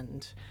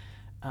 and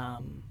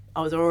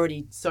I was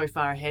already so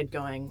far ahead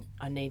going,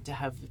 I need to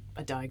have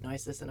a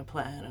diagnosis and a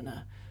plan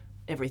and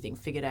everything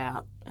figured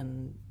out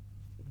and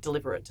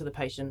deliver it to the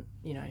patient,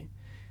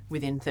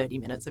 within 30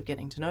 minutes of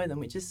getting to know them,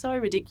 which is so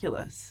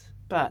ridiculous.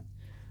 But,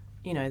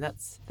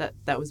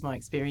 that was my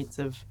experience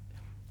of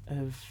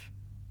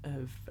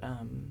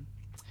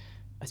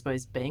I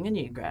suppose, being a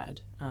new grad.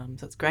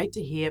 So it's great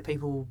to hear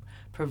people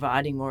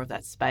providing more of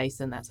that space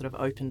and that sort of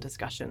open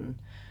discussion.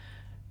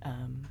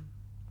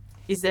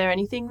 Is there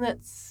anything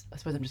that's... I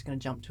suppose I'm just going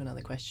to jump to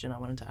another question I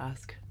wanted to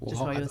ask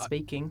while you were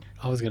speaking.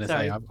 I was going to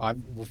say,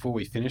 before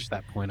we finish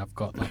that point, I've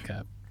got like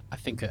a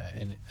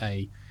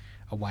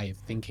way of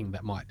thinking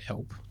that might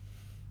help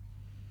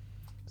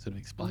sort of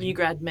explain. New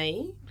grad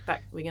me?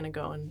 Back, we're going to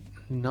go and...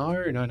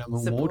 No.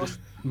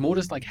 More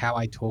just like how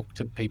I talk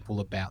to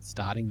people about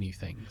starting new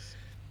things.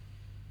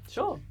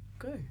 Sure,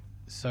 go.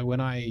 So when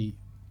I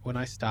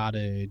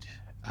started,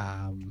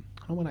 not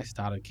when I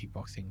started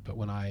kickboxing, but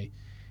when I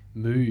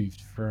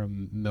moved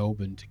from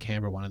Melbourne to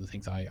Canberra, one of the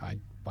things I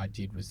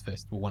did was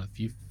one of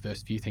the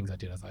first few things I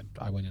did is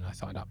I went and I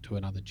signed up to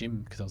another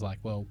gym, because I was like,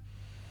 well,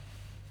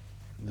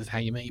 this is how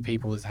you meet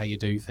people, this is how you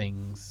do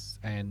things.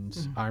 And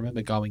I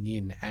remember going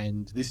in,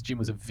 and this gym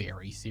was a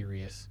very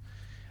serious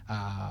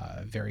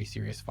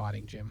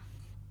fighting gym.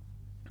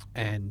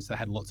 And they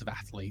had lots of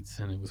athletes,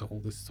 and it was all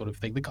this sort of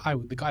thing. The guy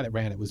that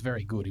ran it was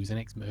very good. He was an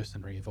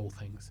ex-mercenary of all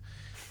things,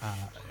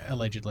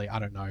 allegedly. I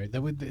don't know.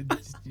 There were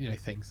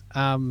things.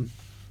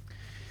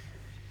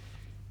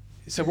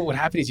 So what would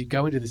happen is you'd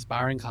go into the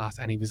sparring class,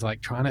 and he was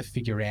like trying to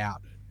figure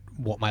out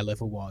what my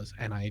level was,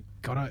 and I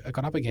got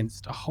up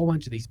against a whole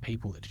bunch of these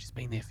people that had just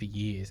been there for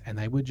years, and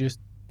they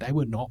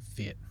were not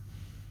fit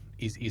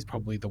is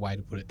probably the way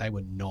to put it. They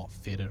were not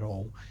fit at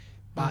all.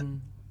 But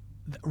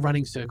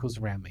running circles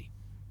around me,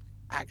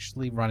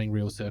 actually running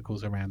real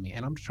circles around me,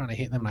 and I'm just trying to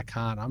hit them and I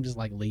can't. I'm just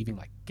like leaving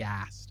like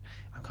gassed.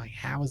 I'm going,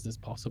 how is this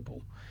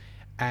possible?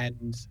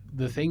 And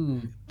the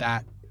thing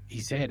that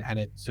he said, and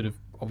it sort of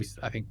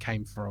obviously I think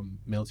came from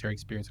military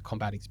experience or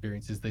combat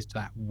experience, is this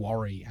that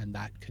worry and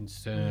that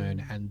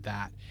concern and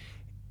that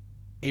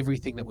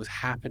everything that was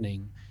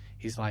happening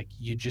is like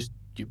you're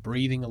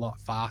breathing a lot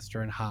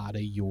faster and harder.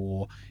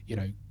 You're,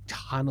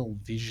 tunnel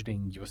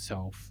visioning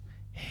yourself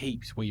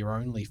heaps where you're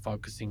only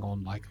focusing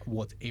on like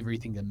what's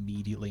everything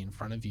immediately in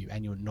front of you,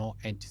 and you're not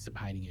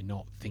anticipating, you're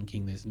not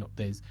thinking. There's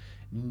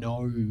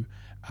no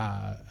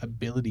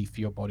ability for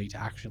your body to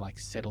actually like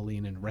settle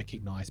in and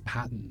recognize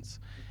patterns.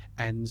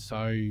 And so,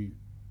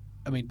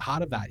 I mean,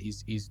 part of that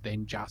is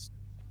then just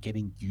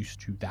getting used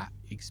to that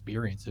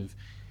experience of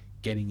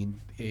getting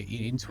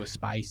into a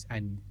space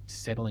and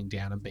settling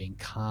down and being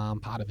calm.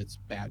 Part of it's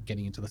about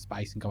getting into the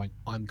space and going,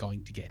 I'm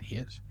going to get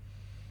hit,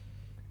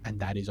 and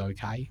that is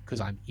okay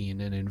because I'm in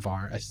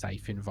a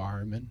safe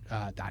environment.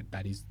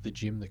 That is the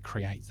gym that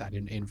creates that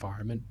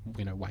environment.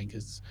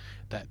 Wankers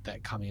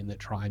that come in that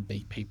try and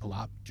beat people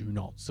up do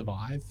not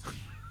survive.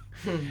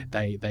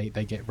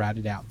 They get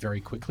ratted out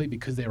very quickly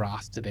because they're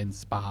asked to then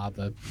spar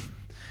the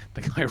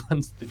guy who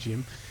runs the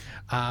gym.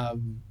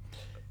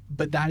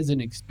 But that is an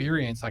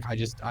experience. Like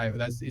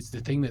it's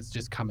the thing that's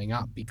just coming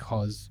up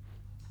because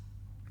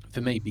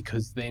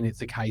then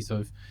it's a case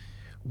of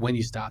when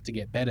you start to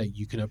get better,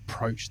 you can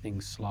approach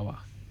things slower.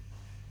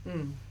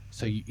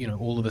 So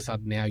all of a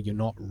sudden now you're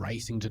not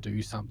racing to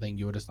do something.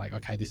 You're just like,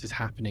 okay, this is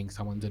happening.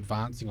 Someone's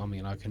advancing on me,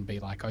 and I can be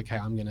like, okay,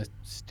 I'm gonna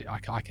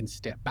I can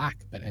step back.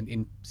 But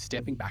in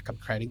stepping back, I'm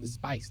creating the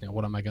space. Now,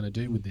 what am I going to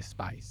do with this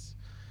space?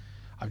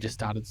 I've just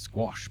started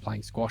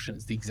playing squash, and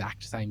it's the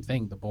exact same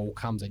thing. The ball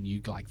comes and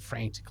you like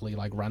frantically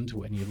like run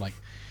to it, and you like,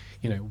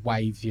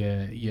 wave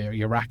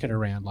your racket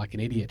around like an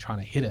idiot trying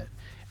to hit it.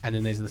 And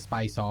then there's the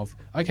space of,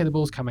 okay, the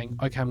ball's coming.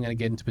 Okay, I'm going to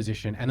get into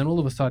position. And then all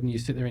of a sudden you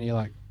sit there and you're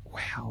like,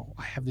 wow,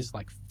 I have this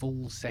like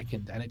full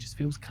second, and it just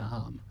feels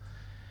calm.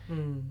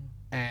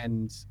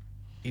 And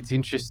it's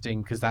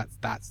interesting because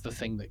that's the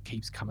thing that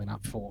keeps coming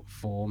up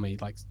for me.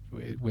 Like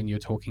when you're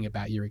talking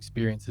about your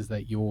experiences,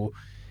 that you're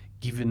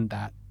given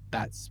that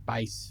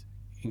space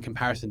in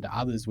comparison to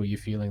others where you're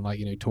feeling like,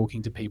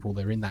 talking to people,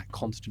 they're in that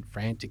constant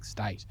frantic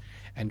state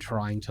and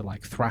trying to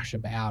like thrash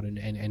about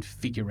and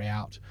figure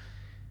out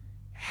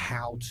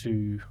how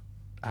to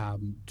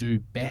do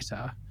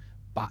better,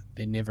 but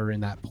they're never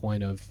in that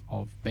point of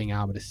being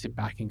able to sit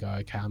back and go,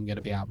 okay, I'm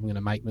going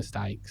to make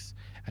mistakes,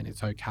 and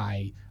it's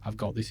okay. I've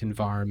got this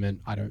environment.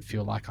 I don't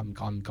feel like I'm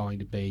going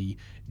to be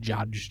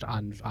judged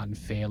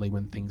unfairly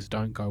when things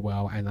don't go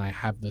well, and I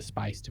have the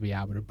space to be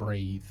able to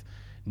breathe,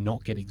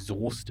 not get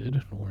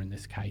exhausted, or in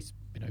this case,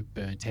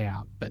 burnt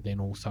out, but then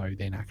also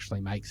then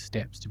actually make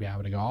steps to be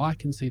able to go, oh, I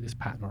can see this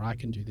pattern, or I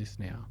can do this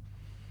now.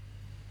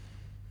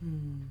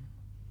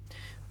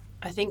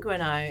 I think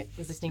when I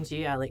was listening to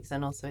you, Alex,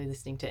 and also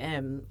listening to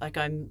Em, like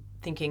I'm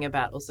thinking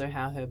about also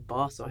how her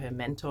boss or her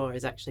mentor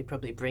is actually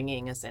probably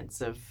bringing a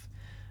sense of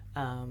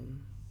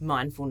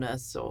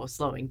mindfulness or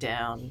slowing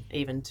down,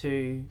 even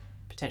to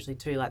potentially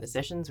to like the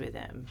sessions with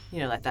Em.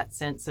 Like that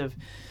sense of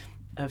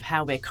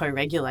how we're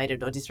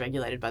co-regulated or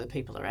dysregulated by the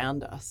people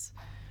around us.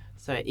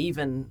 So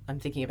even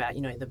I'm thinking about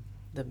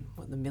the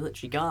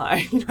military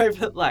guy,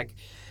 but like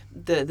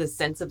the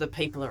sense of the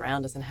people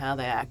around us and how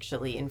they're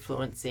actually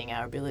influencing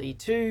our ability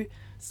to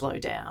slow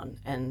down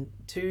and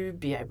to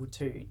be able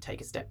to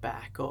take a step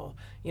back, or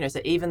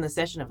so even the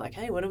session of like,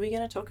 hey, what are we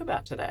going to talk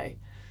about today?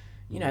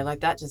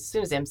 Like that. Just as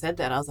soon as Em said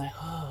that, I was like,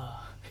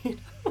 oh,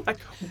 like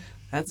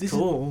that's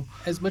cool.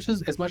 As much as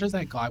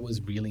that guy was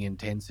really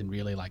intense and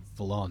really like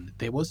full on,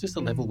 there was just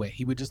a level where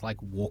he would just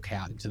like walk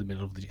out into the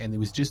middle of and there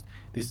was just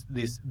this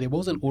there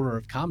was an order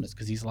of calmness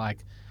because he's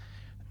like,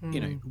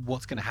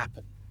 what's going to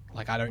happen?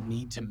 Like, I don't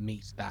need to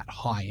meet that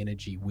high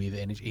energy with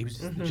energy. He was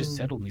just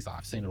settled, and he's like,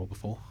 I've seen it all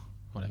before,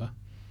 whatever.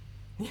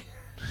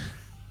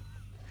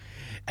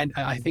 And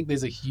I think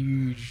there's that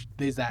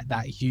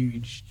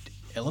huge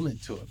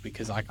element to it,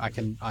 because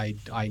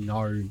I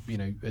know,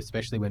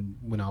 especially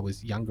when I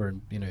was younger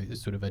and,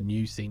 sort of a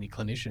new senior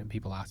clinician and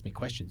people ask me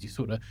questions,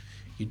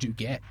 you do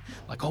get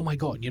like, oh my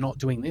God, you're not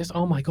doing this.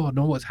 Oh my God,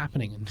 no, what's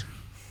happening?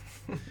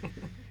 And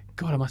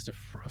God, I must have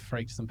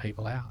freaked some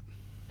people out.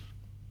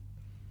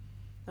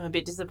 I'm a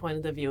bit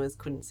disappointed the viewers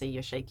couldn't see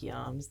your shaky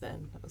arms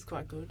then. That was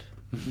quite good.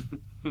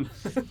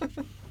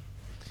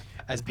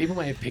 As people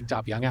may have picked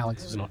up, young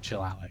Alex was not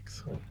chill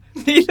Alex.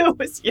 Neither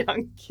was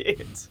young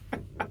kids.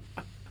 Imagine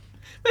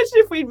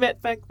if we'd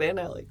met back then,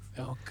 Alex.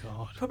 Oh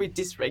God. Probably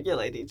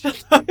dysregulate each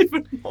other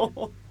even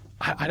more.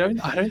 I don't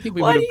think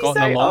we would have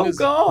gotten along. Oh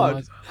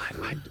God.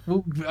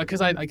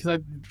 Because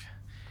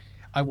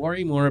I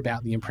worry more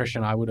about the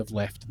impression I would have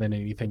left than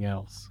anything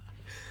else.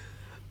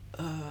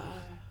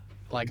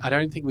 Like, I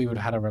don't think we would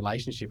have had a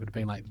relationship. It would have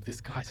been like,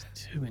 this guy's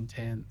too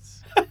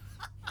intense.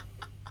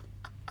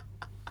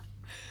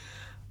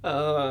 We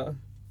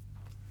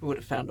would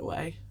have found a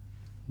way.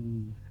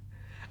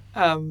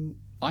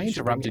 I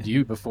should bring interrupted it.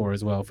 you before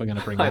as well if we're going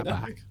to bring I that know.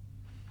 back.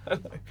 Or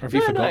have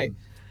you forgotten?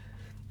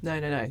 No.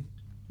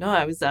 No,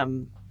 it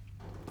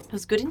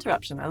was good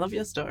interruption. I love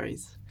your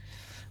stories.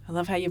 I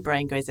love how your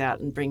brain goes out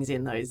and brings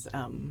in those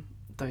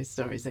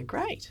stories. They're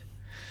great.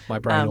 My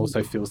brain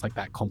also feels like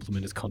that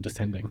compliment is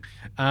condescending.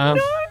 No,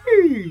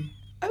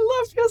 I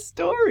love your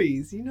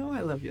stories. You know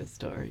I love your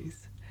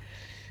stories.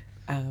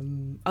 I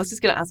was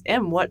just going to ask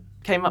Em, what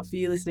came up for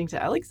you listening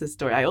to Alex's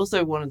story? I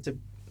also wanted to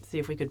see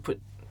if we could put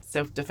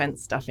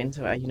self-defense stuff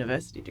into our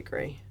university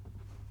degree.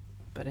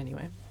 But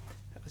anyway,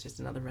 that was just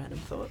another random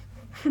thought.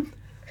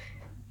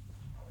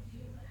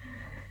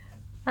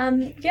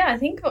 Yeah, I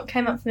think what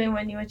came up for me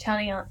when you were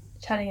chatting,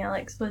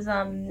 Alex, was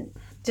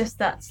just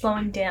that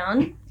slowing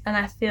down, and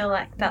I feel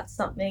like that's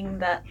something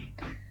that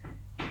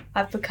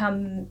I've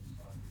become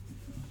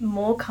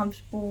more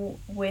comfortable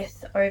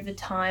with over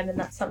time, and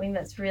that's something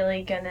that's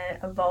really going to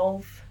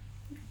evolve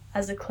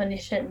as a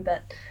clinician,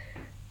 but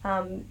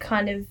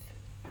kind of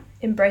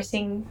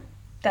embracing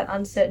that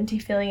uncertainty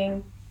feeling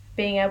and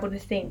being able to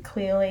think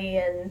clearly,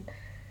 and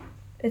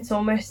it's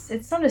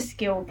not a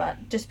skill,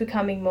 but just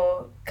becoming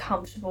more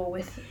comfortable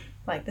with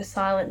like the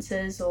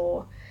silences,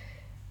 or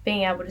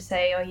being able to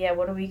say, oh yeah,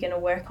 what are we going to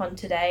work on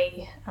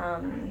today?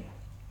 Do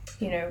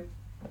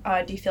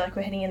you feel like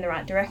we're heading in the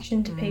right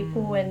direction to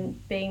people,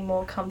 and being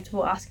more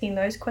comfortable asking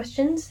those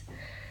questions?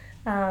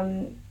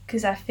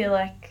 Because I feel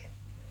like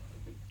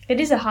it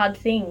is a hard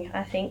thing,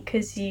 I think,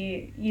 because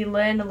you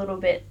learn a little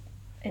bit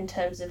in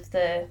terms of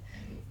the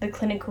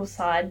clinical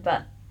side,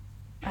 but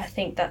I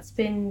think that's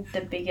been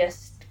the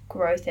biggest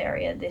growth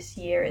area this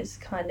year, is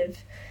kind of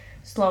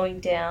slowing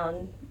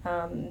down,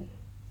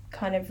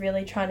 kind of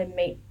really trying to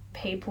meet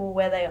people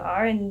where they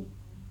are and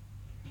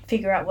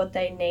figure out what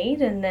they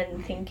need, and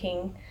then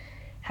thinking,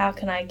 how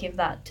can I give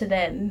that to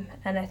them?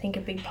 And I think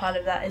a big part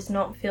of that is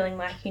not feeling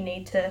like you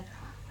need to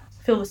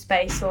fill the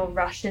space or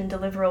rush and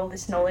deliver all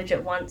this knowledge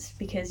at once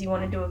because you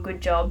want to do a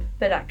good job,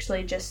 but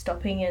actually just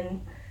stopping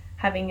and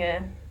having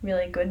a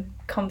really good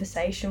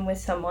conversation with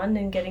someone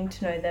and getting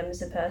to know them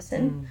as a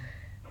person.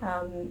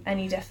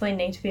 And you definitely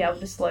need to be able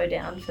to slow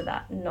down for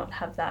that and not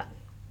have that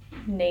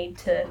need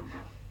to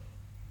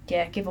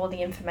give all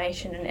the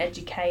information and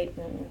educate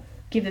and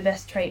give the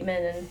best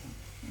treatment, and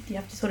you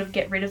have to sort of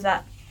get rid of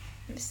that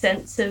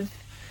sense of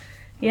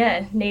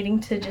needing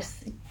to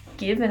just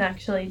give and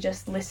actually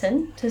just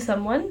listen to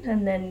someone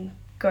and then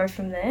go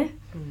from there.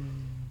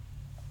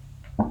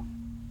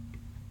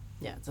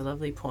 Yeah, it's a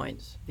lovely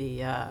point,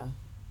 the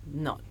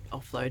not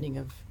offloading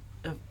of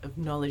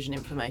knowledge and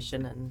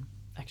information, and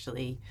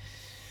actually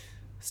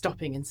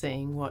stopping and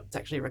seeing what's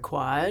actually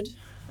required.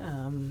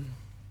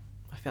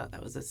 I felt like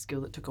that was a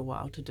skill that took a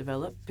while to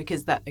develop,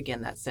 because that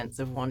sense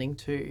of wanting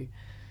to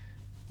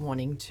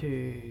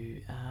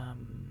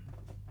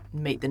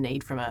meet the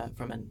need from a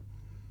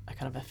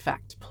kind of a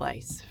fact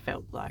place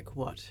felt like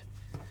what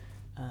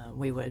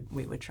we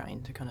were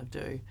trained to kind of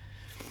do.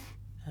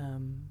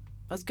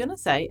 I was going to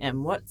say,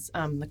 Em, what's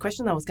the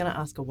question I was going to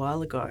ask a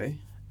while ago,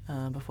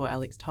 before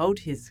Alex told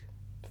his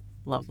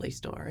lovely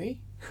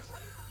story.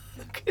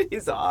 Look at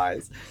his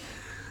eyes.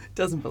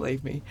 Doesn't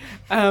believe me.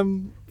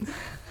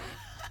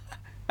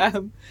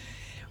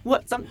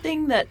 What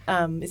something that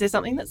is there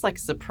something that's like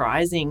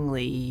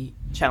surprisingly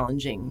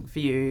challenging for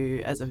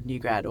you as a new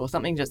grad, or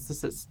something just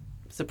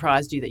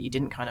surprised you that you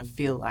didn't kind of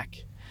feel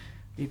like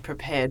you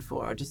prepared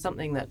for, or just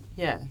something that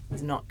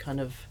is not kind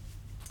of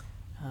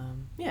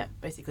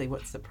basically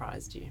what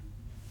surprised you?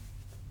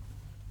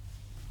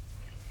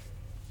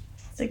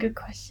 It's a good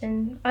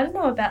question. I don't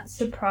know about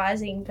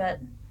surprising, but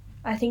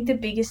I think the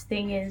biggest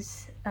thing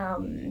is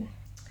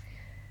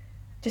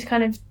just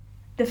kind of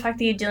the fact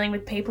that you're dealing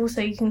with people,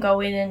 so you can go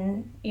in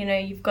and,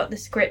 you've got the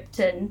script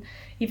and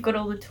you've got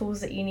all the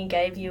tools that uni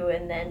gave you,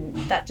 and then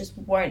that just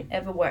won't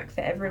ever work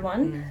for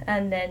everyone.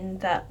 And then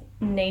that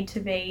need to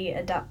be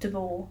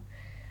adaptable.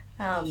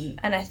 And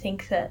I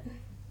think that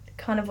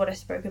kind of what I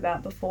spoke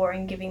about before,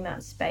 and giving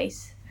that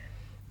space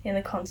in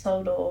the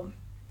consult, or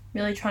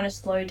really trying to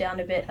slow down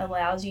a bit,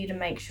 allows you to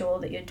make sure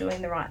that you're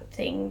doing the right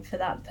thing for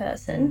that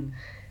person.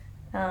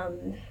 I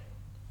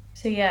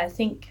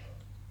think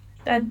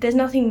there's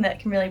nothing that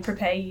can really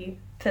prepare you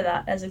for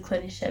that as a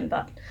clinician,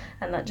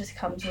 and that just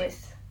comes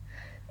with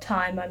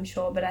time, I'm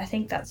sure. But I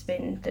think that's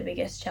been the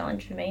biggest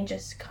challenge for me,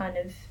 just kind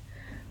of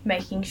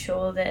making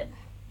sure that,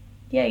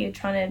 you're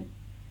trying to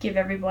give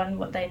everyone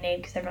what they need,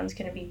 because everyone's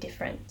going to be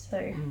different.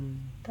 So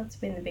that's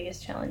been the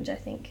biggest challenge, I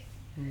think.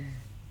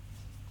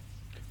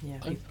 Yeah,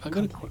 I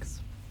got a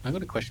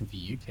question for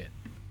you, Kit.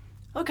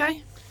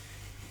 Okay.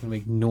 I'm going to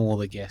ignore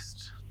the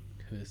guest,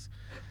 because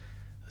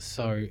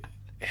so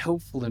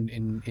helpful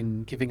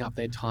in giving up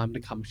their time to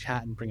come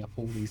chat and bring up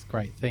all these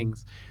great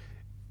things.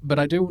 But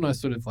I do want to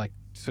sort of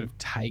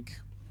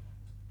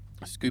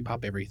scoop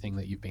up everything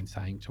that you've been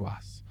saying to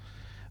us,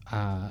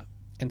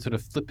 and sort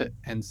of flip it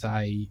and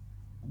say,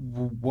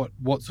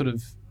 what sort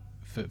of,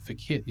 for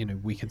Kit,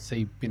 we could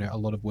see, a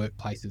lot of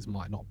workplaces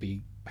might not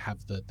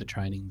have the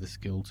training, the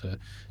skill to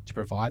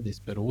provide this,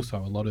 but also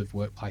a lot of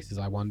workplaces,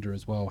 I wonder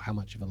as well, how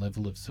much of a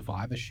level of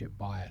survivorship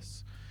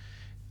bias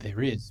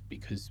there is,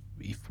 because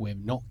if we're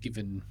not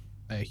given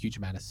a huge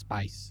amount of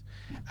space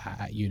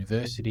at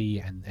university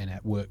and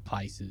at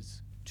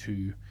workplaces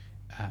to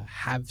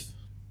have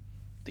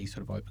these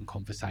sort of open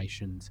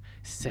conversations,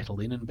 settle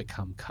in and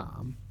become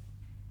calm,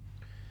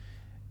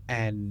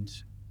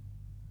 and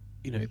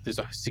there's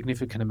a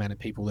significant amount of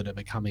people that are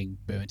becoming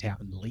burnt out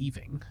and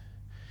leaving,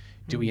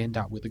 do we end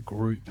up with a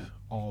group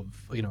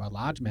of, a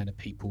large amount of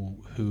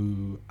people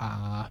who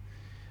are,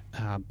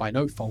 by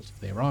no fault of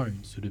their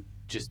own, sort of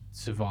just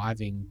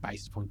surviving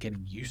based upon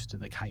getting used to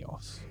the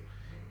chaos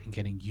and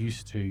getting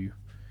used to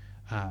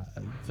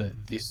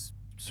this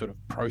sort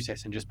of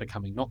process, and just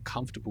becoming not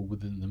comfortable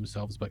within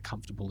themselves, but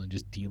comfortable and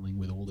just dealing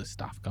with all this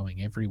stuff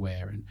going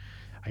everywhere. And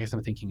I guess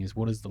I'm thinking is,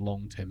 what is the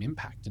long-term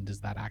impact, and does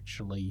that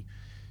actually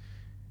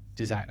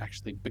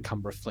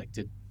become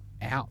reflected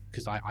out?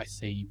 Because I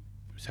see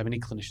so many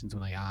clinicians,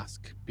 when they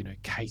ask,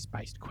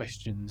 case-based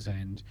questions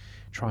and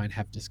try and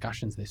have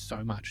discussions, there's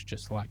so much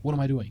just like, what am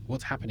I doing?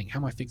 What's happening? How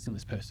am I fixing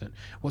this person?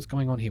 What's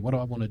going on here? What do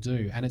I want to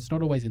do? And it's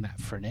not always in that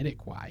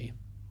frenetic way,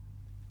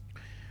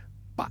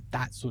 but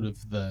that sort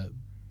of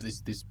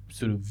this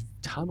sort of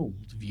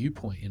tunneled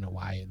viewpoint in a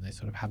way, and they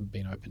sort of haven't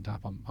been opened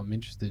up. I'm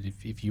interested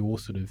if you're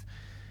sort of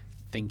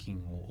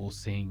thinking or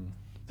seeing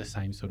the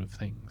same sort of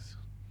things.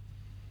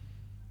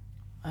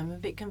 I'm a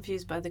bit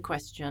confused by the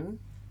question.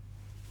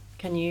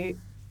 Can you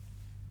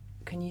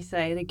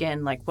say it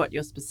again, like what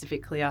you're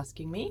specifically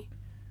asking me?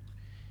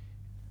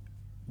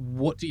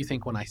 What do you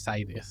think when I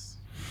say this?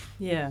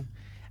 Yeah.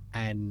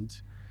 And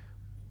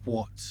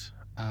what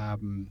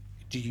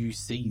do you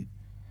see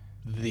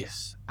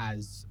this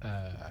as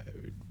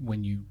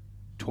when you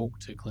talk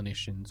to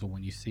clinicians or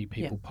when you see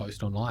people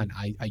post online?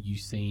 Are you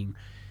seeing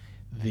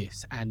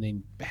this? And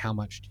then how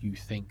much do you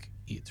think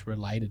it's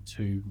related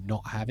to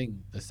not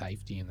having the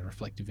safety and the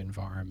reflective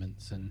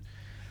environments, and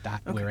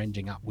that we're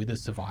ending up with a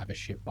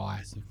survivorship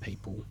bias of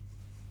people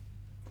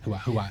who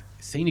are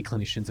senior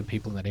clinicians and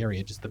people in that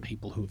area, just the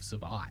people who have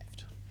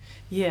survived?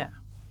 Yeah.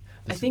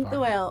 I think the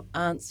way I'll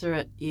answer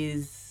it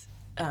is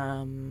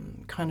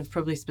kind of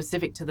probably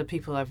specific to the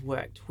people I've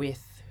worked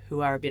with who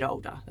are a bit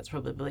older. That's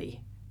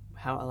probably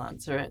how I'll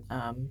answer it,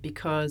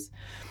 because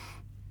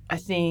I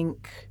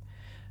think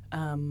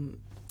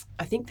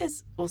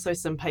there's also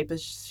some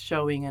papers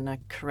showing, and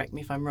correct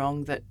me if I'm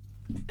wrong, that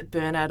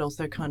burnout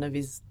also kind of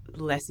is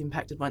less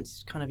impacted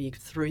once kind of you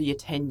through your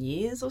 10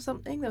 years or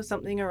something. There was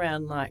something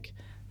around like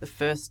the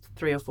first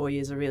 3 or 4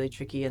 years are really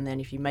tricky, and then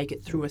if you make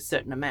it through a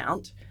certain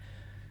amount,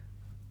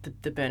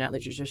 the burnout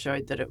literature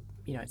showed that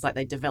it's like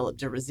they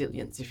developed a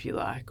resilience, if you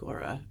like,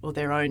 or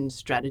their own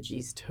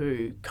strategies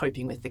to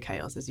coping with the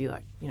chaos, as you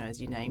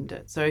named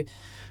it. So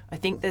I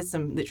think there's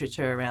some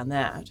literature around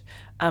that.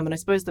 And I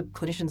suppose the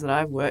clinicians that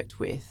I've worked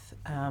with,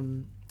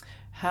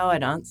 how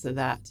I'd answer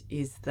that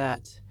is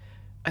that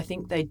I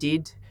think they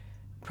did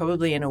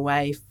probably in a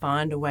way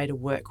find a way to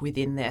work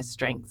within their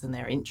strengths and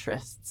their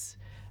interests,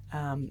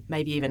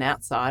 maybe even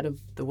outside of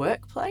the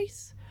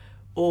workplace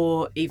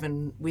or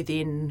even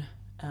within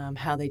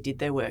how they did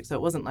their work. So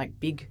it wasn't like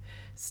big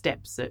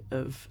steps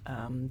of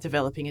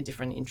developing a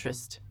different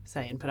interest,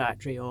 say in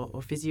podiatry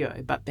or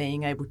physio, but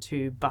being able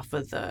to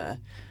buffer the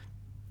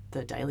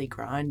daily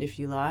grind, if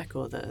you like,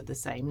 or the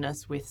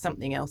sameness with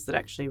something else that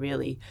actually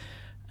really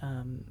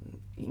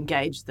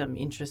engaged them,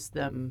 interests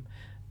them,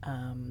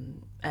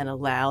 and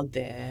allowed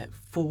their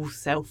full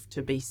self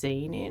to be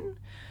seen in.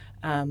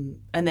 And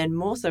then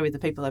more so with the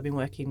people I've been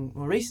working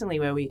more recently,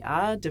 where we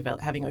are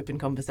having open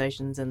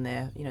conversations, and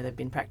they've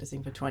been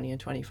practicing for 20 and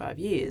 25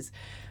 years.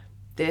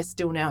 They're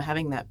still now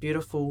having that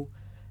beautiful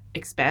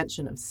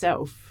expansion of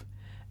self,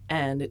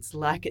 and it's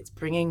like it's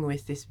bringing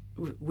with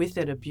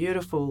it a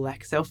beautiful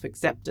like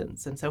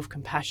self-acceptance and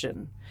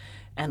self-compassion,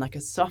 and like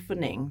a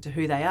softening to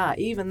who they are,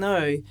 even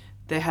though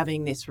they're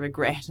having this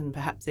regret and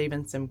perhaps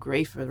even some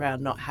grief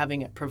around not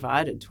having it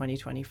provided 20,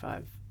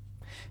 25,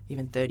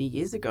 even 30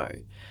 years ago.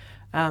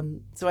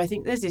 So I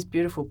think there's this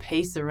beautiful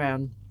piece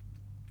around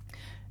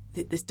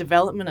this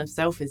development of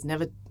self is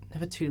never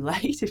too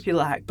late, if you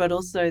like, but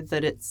also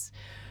that it's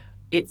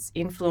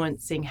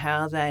influencing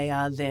how they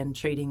are then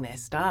treating their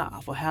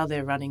staff, or how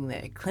they're running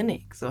their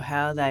clinics, or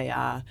how they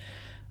are,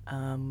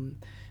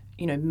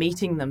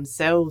 meeting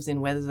themselves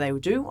in whether they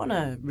do want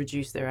to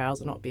reduce their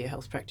hours or not be a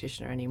health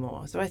practitioner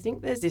anymore. So I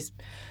think there's this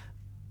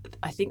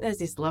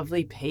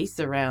lovely piece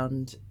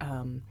around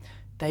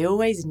they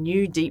always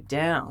knew deep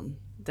down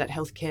that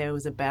healthcare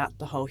was about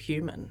the whole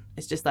human.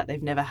 It's just like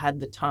they've never had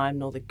the time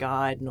nor the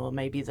guide nor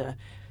maybe the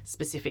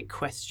specific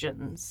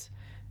questions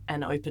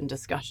and open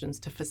discussions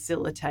to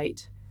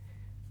facilitate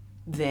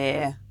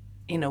their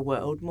inner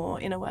world more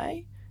in a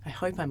way. I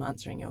hope I'm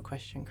answering your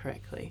question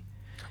correctly.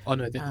 Oh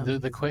no,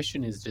 the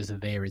question is just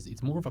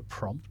it's more of a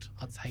prompt,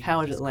 I'd say.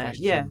 How did it land?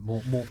 Yeah.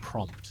 More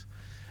prompt.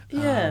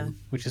 Yeah.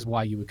 Which is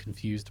why you were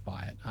confused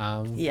by it.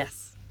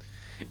 Yes.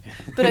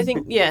 But I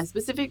think,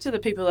 specific to the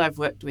people I've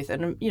worked with,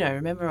 and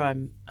remember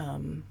I'm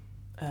I'm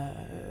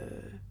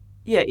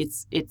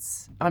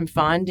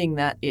finding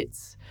that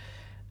it's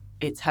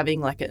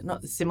having like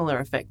not a similar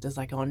effect as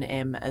like on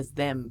M as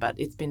them, but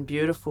it's been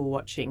beautiful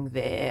watching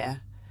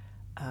their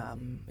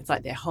it's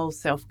like their whole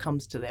self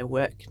comes to their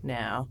work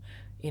now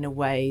in a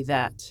way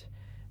that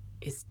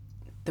is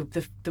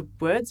the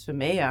words for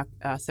me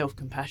are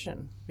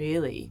self-compassion,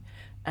 really,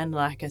 and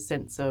like a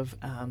sense of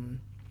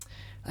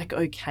like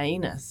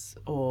okayness,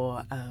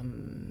 or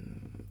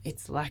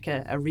it's like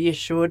a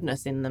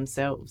reassuredness in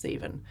themselves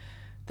even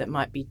that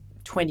might be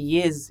 20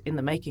 years in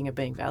the making of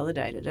being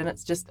validated. And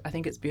it's just, I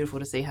think it's beautiful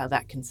to see how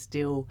that can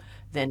still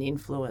then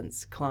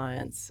influence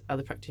clients,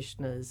 other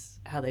practitioners,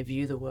 how they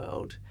view the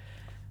world.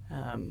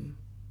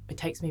 It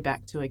takes me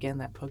back to, again,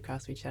 that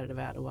podcast we chatted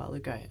about a while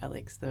ago,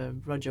 Alex, the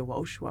Roger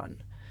Walsh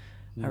one,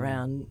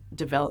 around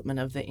development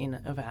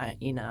of our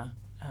inner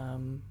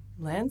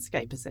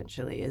landscape,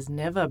 essentially, as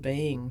never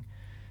being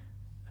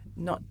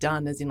not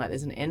done as in like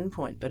there's an end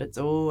point, but there's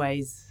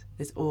always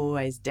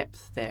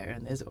depth there,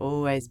 and there's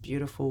always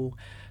beautiful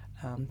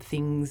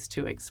things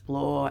to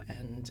explore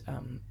and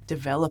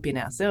develop in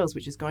ourselves,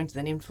 which is going to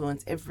then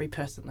influence every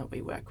person that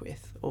we work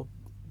with or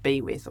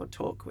be with or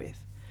talk with.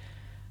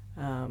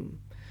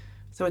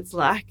 So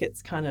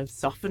it's kind of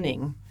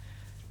softening,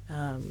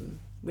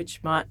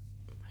 which might,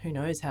 who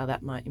knows how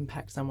that might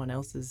impact someone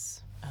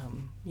else's,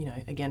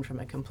 again, from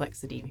a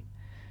complexity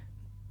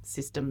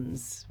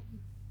systems,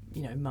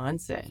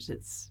 mindset.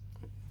 It's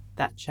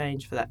that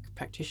change for that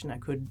practitioner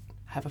could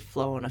have a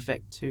flow-on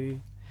effect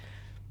to,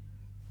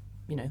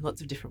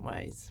 lots of different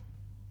ways.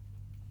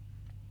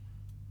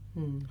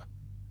 I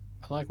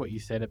like what you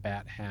said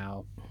about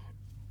how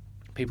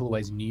people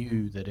always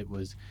knew that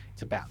it's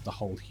about the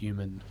whole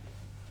human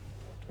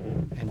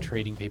and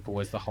treating people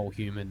as the whole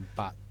human,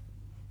 but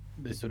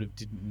they sort of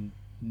didn't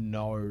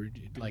know,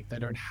 like they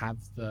don't have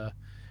the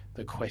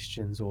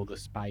questions or the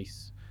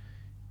space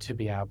to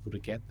be able to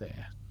get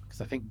there.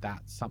 Because I think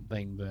that's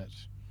something that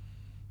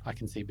I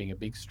can see being a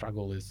big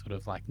struggle, is sort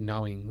of like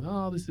knowing,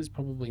 this is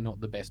probably not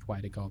the best way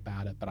to go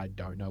about it, but I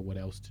don't know what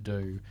else to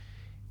do.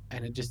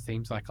 And it just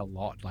seems like a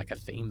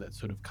theme that's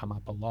sort of come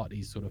up a lot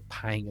is sort of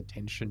paying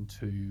attention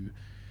to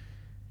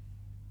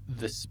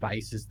the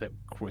spaces that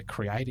we're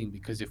creating,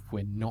 because if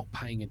we're not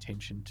paying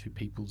attention to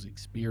people's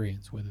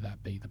experience, whether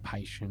that be the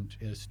patient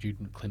at a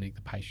student clinic,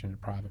 the patient at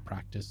private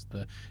practice,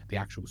 the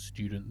actual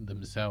student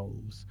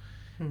themselves,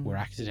 we're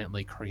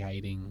accidentally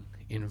creating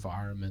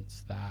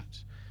environments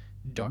that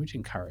don't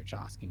encourage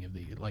asking of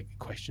the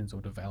questions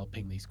or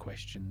developing these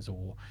questions,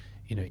 or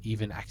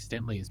even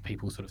accidentally, as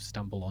people sort of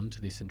stumble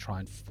onto this and try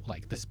and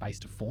the space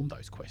to form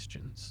those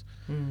questions.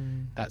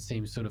 That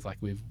seems sort of like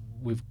we've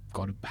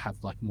got to have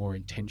more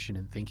intention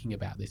in thinking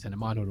about this, and it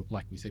might not,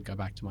 like we said, go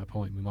back to my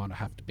point, we might not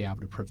have to be able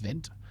to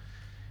prevent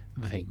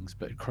things,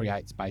 but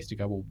create space to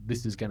go, well,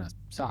 this is going to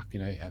suck.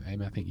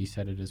 Amy, I think you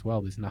said it as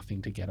well, there's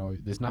nothing to get over,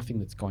 there's nothing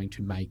that's going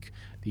to make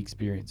the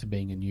experience of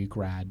being a new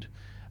grad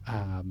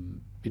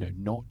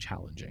not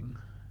challenging,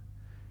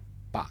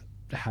 but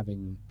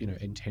having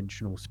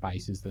intentional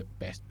spaces that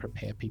best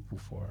prepare people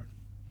for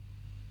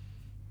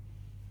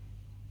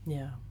it.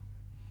 Yeah.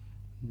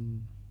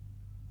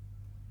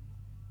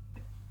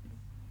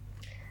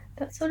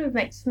 That sort of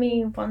makes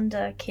me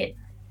wonder, Kit,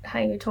 how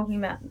you were talking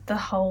about the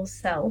whole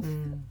self.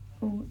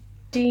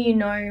 Do you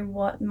know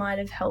what might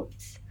have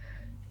helped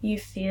you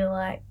feel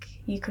like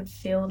you could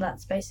feel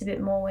that space a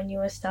bit more when you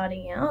were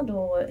starting out,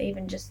 or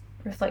even just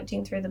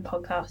reflecting through the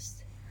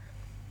podcast?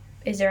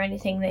 Is there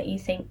anything that you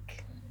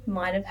think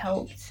might have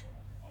helped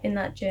in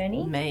that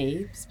journey?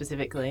 Me,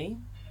 specifically?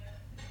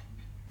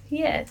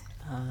 Yeah.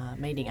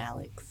 Meeting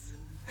Alex.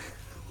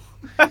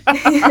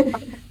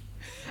 That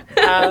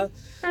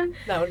would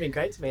have been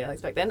great to meet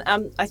Alex back then.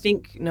 I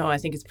think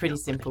it's pretty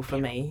simple for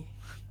me.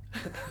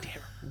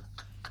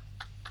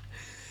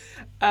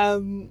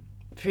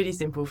 Pretty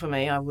simple for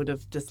me. I would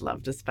have just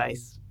loved a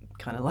space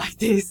kind of like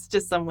this,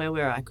 just somewhere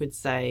where I could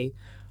say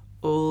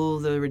all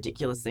the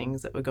ridiculous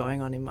things that were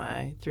going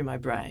on through my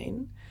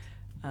brain.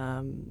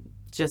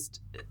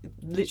 Just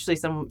literally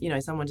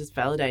someone just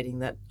validating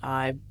that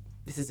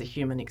this is a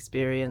human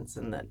experience,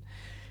 and that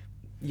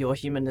your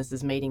humanness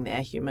is meeting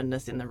their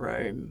humanness in the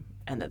room,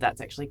 and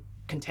that's actually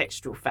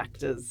contextual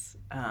factors.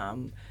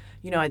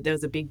 There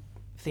was a big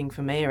thing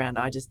for me around,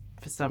 I just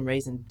for some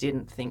reason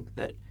didn't think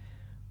that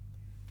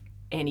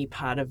any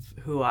part of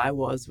who I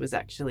was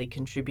actually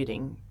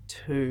contributing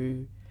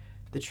to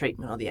the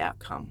treatment or the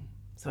outcome.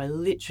 So I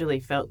literally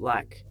felt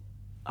like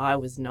I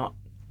was not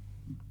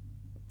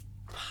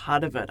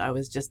part of it. I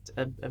was just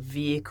a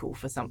vehicle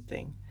for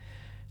something.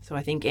 So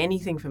I think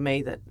anything for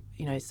me that,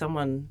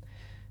 someone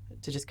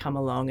to just come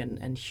along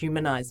and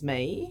humanize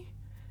me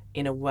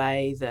in a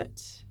way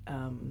that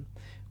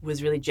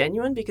was really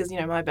genuine, because,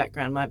 my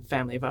background, my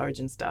family of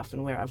origin stuff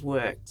and where I've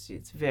worked,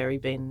 it's very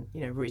been,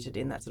 rooted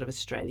in that sort of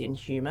Australian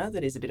humour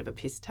that is a bit of a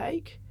piss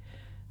take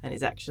and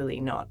is actually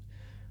not,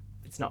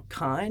 it's not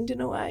kind in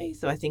a way.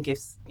 So I think if,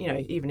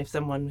 even if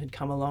someone had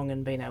come along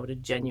and been able to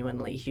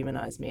genuinely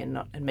humanise me and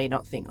me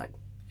not think,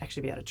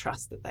 actually be able to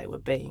trust that they were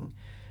being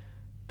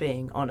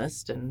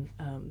honest, and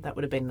that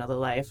would have been another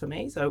layer for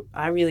me. So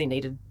I really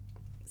needed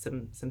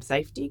some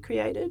safety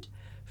created,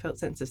 felt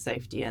sense of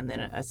safety, and then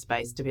a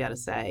space to be able to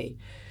say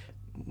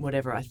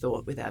whatever I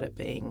thought without it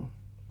being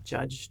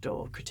judged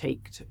or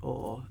critiqued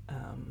or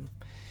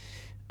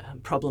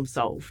problem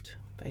solved,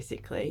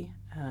 basically.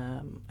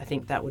 I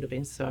think that would have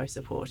been so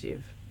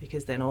supportive,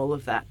 because then all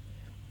of that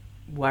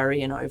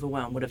worry and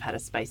overwhelm would have had a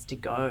space to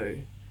go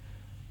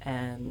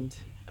and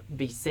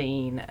be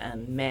seen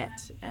and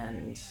met,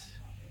 and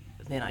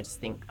then I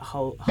just think a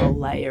whole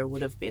layer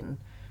would have been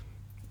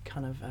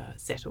kind of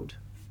settled.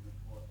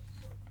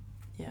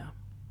 Yeah.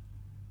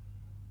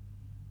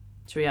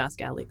 Should we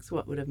ask Alex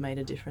what would have made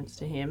a difference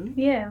to him?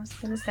 Yeah, I was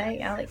going to say,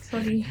 Alex,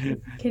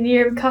 can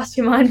you cast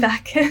your mind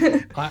back?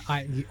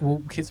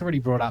 Well, Kit's already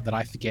brought up that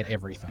I forget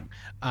everything.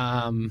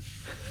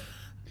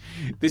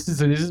 This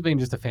has been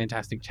just a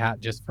fantastic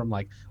chat, just from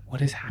like,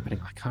 what is happening?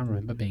 I can't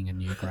remember being a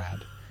new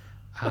grad.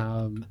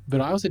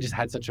 But I also just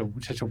had such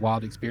a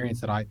wild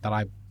experience that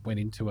I went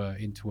into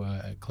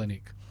a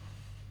clinic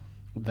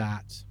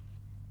that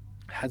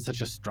had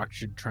such a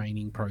structured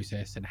training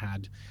process and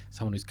had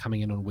someone who's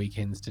coming in on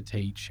weekends to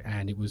teach,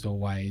 and it was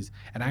always,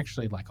 and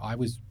actually, like, I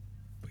was,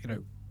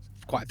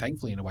 quite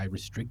thankfully in a way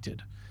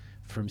restricted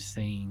from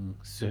seeing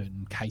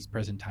certain case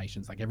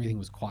presentations. Like, everything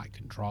was quite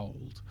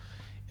controlled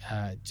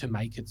to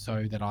make it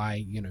so that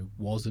I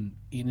wasn't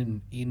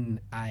in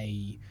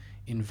a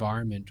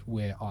environment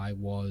where I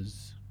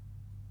was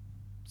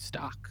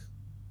stuck.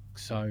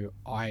 So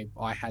I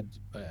had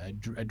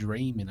a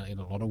dream in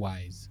a lot of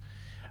ways,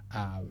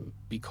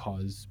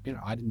 because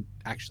I didn't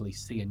actually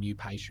see a new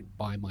patient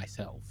by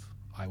myself.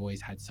 I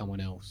always had someone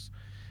else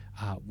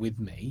with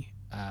me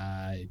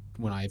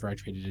whenever I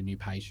treated a new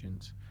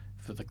patient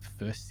for like the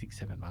first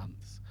 6-7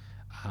 months.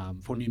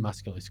 For new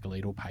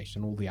musculoskeletal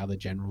patient, all the other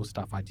general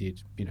stuff I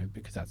did,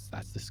 because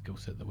that's the skill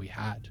set that we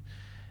had,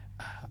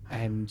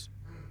 and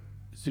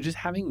so just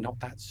having not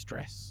that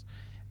stress,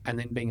 and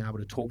then being able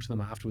to talk to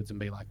them afterwards and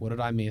be like, what did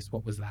I miss?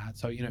 What was that?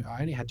 So, I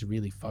only had to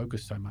really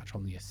focus so much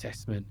on the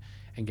assessment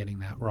and getting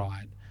that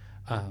right,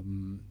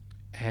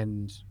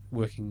 and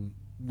working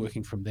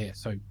from there.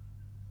 So,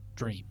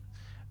 dream.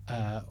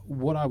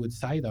 What I would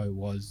say though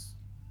was,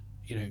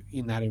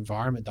 in that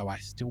environment though, I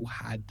still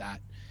had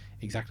that,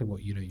 exactly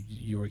what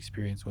your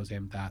experience was,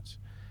 Em, that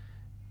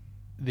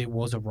there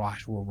was a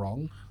right or a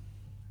wrong,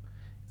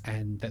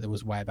 and that there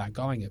was a way about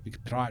going it,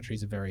 because podiatry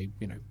is a very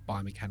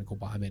biomechanical,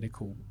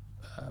 biomedical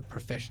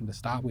profession to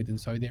start with, and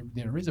so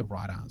there is a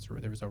right answer or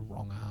there is a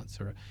wrong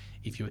answer.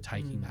 If you're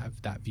taking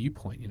that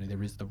viewpoint,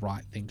 there is the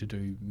right thing to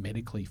do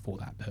medically for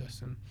that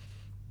person.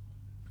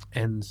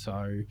 And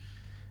so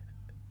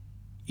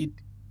it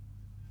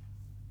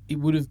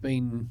would have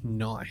been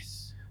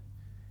nice,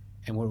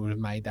 and what would have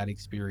made that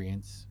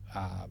experience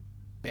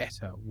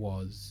better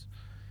was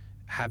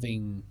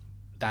having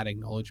that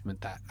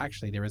acknowledgement that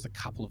actually there's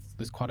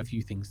quite a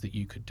few things that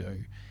you could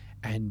do,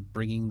 and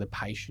bringing the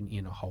patient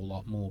in a whole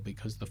lot more,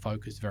 because the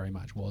focus very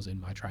much was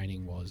in my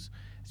training was,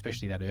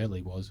 especially that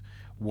early, was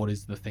what are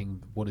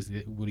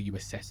you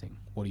assessing?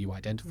 What are you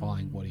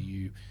identifying? What are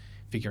you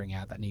figuring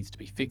out that needs to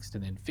be fixed,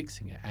 and then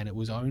fixing it? And it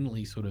was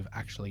only sort of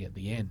actually at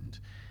the end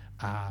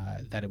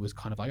that it was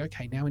kind of like,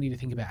 okay, now we need to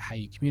think about how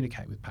you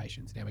communicate with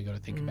patients. Now we got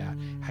to think about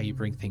how you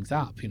bring things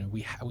up.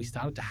 We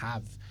started to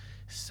have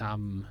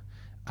some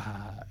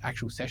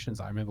actual sessions.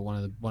 I remember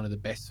one of the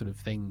best sort of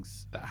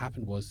things that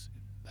happened was,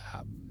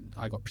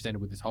 I got presented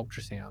with this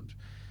ultrasound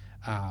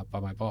by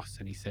my boss,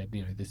 and he said,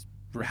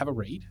 have a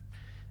read.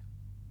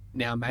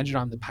 Now imagine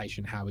I'm the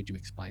patient. How would you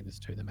explain this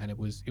to them? And it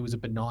was a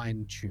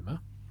benign tumor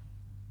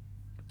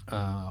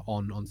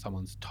on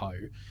someone's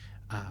toe,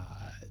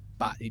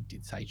 but it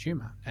did say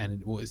tumor,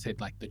 and it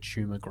said like the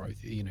tumor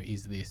growth,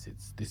 is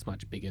it's this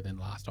much bigger than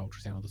last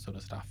ultrasound, all this sort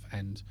of stuff.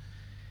 And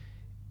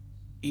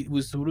it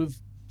was sort of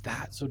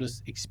that sort of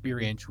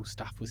experiential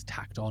stuff was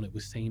tacked on. It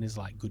was seen as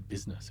like good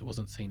business. It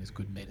wasn't seen as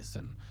good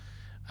medicine.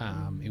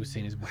 It was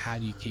seen as, how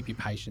do you keep your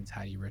patients?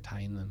 How do you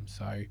retain them?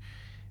 So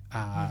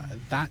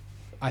that,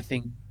 I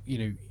think,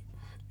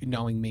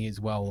 knowing me as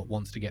well, that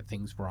wants to get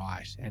things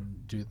right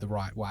and do it the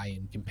right way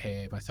and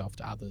compare myself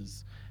to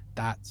others,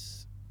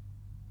 that's,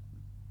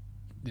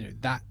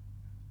 that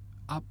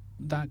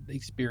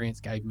experience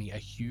gave me a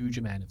huge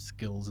amount of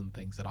skills and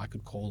things that I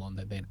could call on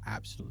that then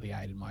absolutely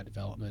aided my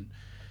development,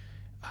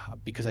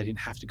 because I didn't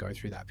have to go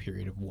through that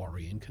period of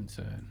worry and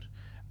concern.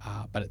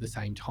 But at the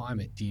same time,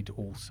 it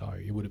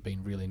would have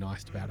been really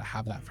nice to be able to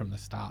have that from the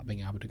start,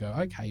 being able to go,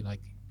 okay, like,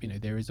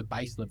 there is a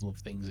base level of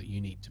things that you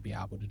need to be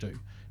able to do.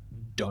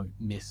 Don't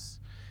miss,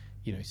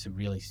 some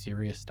really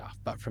serious stuff.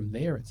 But from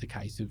there, it's a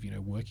case of,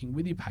 working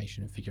with your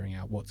patient and figuring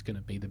out what's going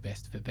to be the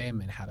best for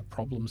them and how to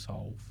problem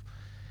solve.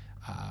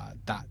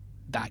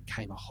 That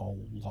came a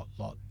whole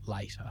lot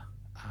later.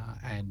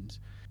 And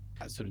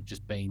that's sort of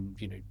just been,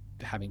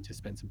 having to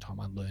spend some time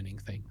on learning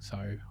things.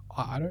 So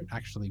I don't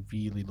actually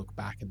really look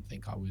back and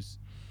think I was,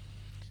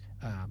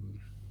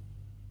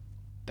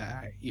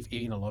 if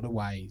in a lot of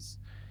ways,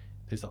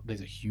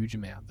 there's a huge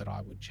amount that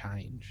I would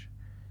change.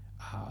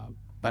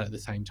 But at the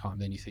same time,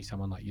 then you see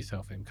someone like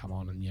yourself and come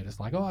on, and you're just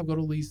like, oh, I've got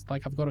all these,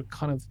 like, I've got a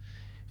kind of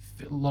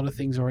a lot of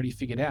things already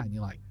figured out, and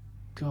you're like,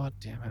 God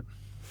damn it.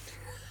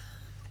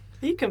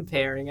 Are you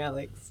comparing,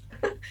 Alex?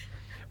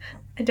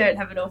 I don't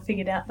have it all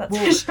figured out, that's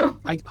Well, for sure.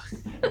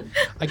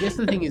 I guess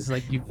the thing is,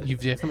 like,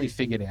 you've definitely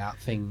figured out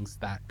things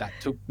that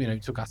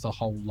took us a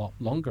whole lot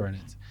longer, and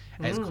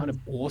it's kind of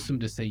awesome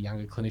to see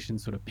younger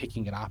clinicians sort of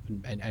picking it up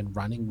and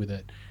running with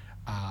it,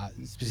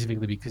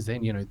 specifically because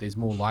then there's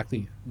more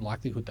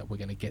likelihood that we're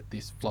going to get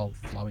this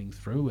flowing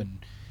through, and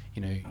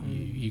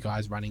you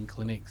guys running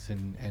clinics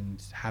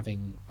and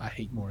having a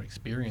heap more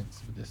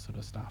experience with this sort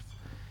of stuff,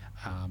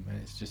 and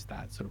it's just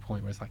that sort of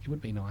point where it's like, it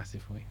would be nice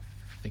if we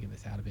figured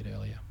this out a bit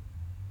earlier.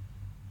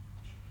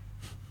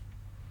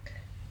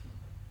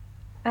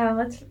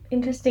 That's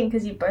interesting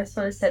because you both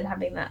sort of said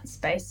having that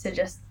space to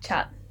just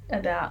chat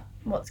about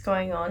what's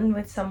going on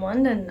with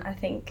someone, and I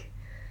think,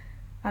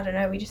 I don't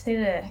know, we just need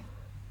to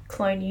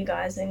clone you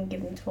guys and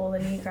give them to all the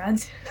new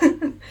grads.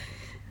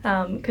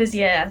 Because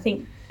I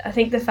think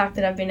the fact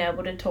that I've been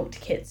able to talk to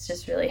kids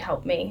just really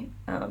helped me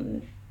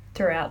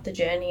throughout the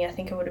journey. I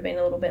think I would have been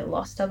a little bit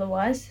lost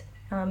otherwise,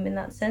 in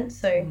that sense.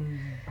 So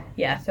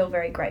I feel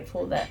very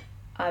grateful that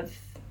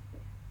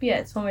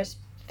it's almost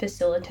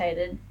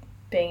facilitated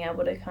being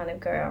able to kind of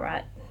go, all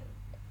right,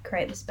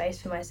 create the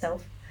space for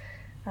myself.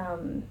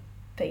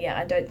 But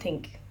I don't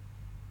think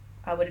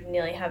I would have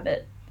nearly have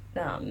it.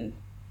 I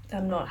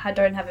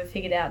don't have it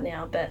figured out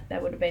now, but I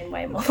would have been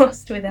way more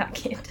lost without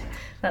Kit.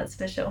 That's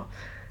for sure.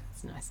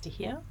 It's nice to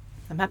hear.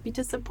 I'm happy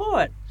to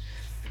support.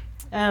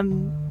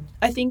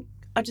 I think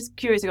I'm just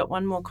curious. I got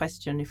one more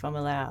question, if I'm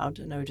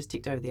allowed. I know we just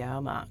ticked over the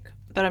hour mark,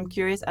 but I'm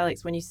curious,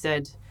 Alex, when you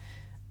said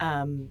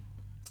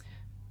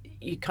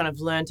you kind of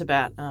learnt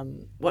about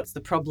what's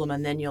the problem,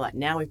 and then you're like,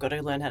 now we've got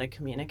to learn how to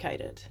communicate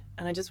it.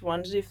 And I just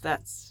wondered if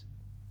that's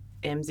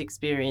Em's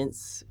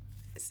experience.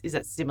 Is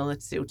that similar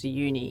still to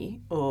uni,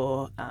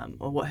 or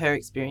what her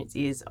experience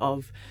is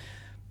of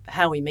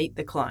how we meet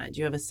the client?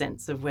 Do you have a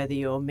sense of whether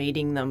you're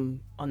meeting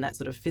them on that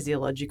sort of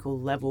physiological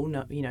level?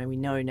 No, we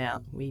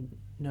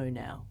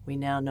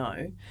now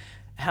know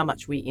how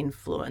much we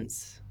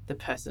influence the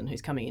person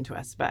who's coming into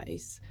our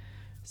space.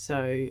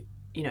 So,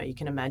 you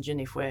can imagine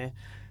if we're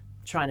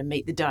trying to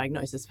meet the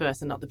diagnosis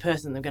first and not the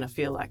person, they're going to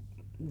feel like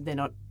they're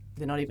not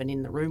even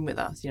in the room with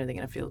us. They're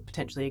going to feel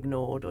potentially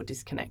ignored or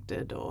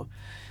disconnected.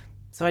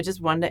 So I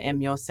just wonder,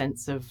 Em, your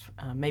sense of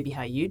maybe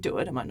how you do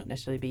it. It might not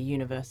necessarily be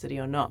university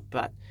or not,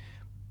 but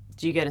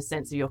do you get a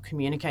sense of you're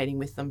communicating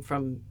with them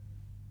from,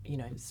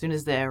 as soon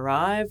as they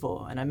arrive,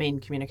 and I mean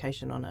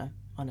communication on a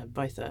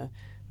both a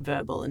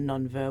verbal and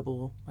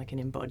non-verbal, like an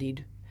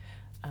embodied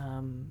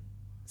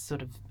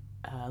sort of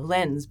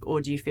lens, or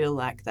do you feel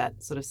like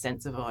that sort of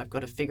sense of, I've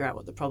got to figure out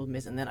what the problem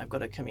is and then I've got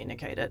to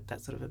communicate it,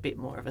 that sort of a bit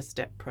more of a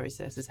step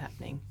process is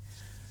happening?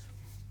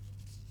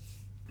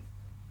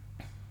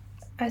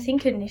 I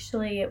think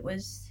initially it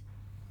was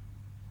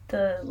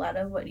the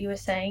latter, what you were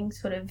saying,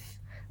 sort of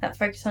that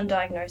focus on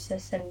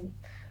diagnosis and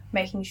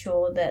making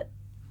sure that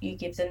you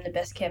give them the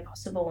best care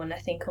possible. And I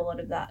think a lot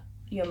of that,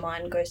 your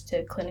mind goes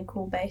to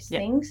clinical based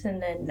things, and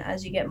then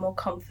as you get more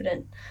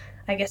confident,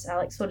 I guess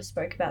Alex sort of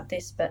spoke about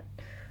this, but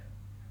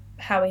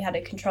how we had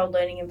a controlled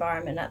learning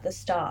environment at the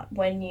start.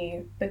 When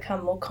you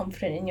become more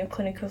confident in your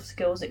clinical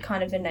skills, it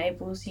kind of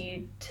enables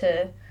you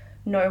to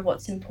know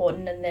what's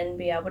important and then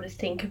be able to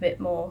think a bit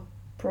more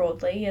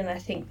broadly. And I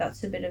think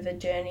that's a bit of a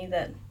journey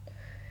that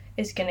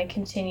is going to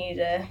continue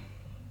to,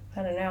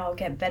 I'll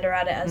get better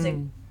at it as it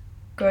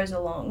goes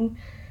along,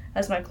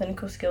 as my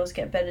clinical skills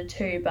get better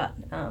too. But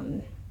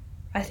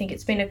I think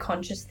it's been a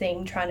conscious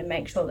thing, trying to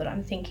make sure that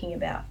I'm thinking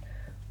about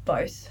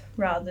both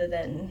rather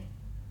than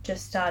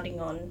just starting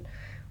on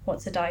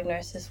what's the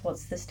diagnosis,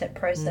 what's the step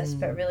process,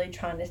 but really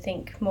trying to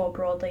think more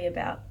broadly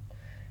about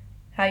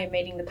how you're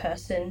meeting the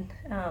person,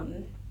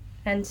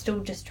 and still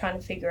just trying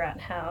to figure out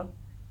how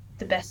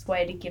the best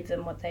way to give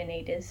them what they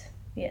need is.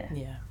 Yeah,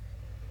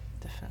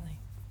 definitely.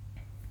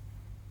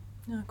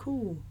 Oh,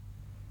 cool.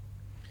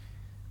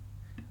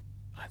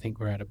 I think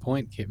we're at a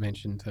point. Kit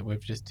mentioned that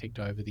we've just ticked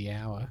over the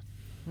hour,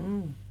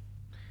 and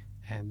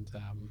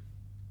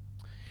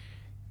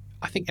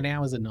I think an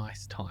hour's a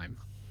nice time.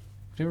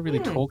 We've never really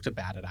talked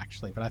about it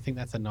actually, but I think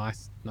that's a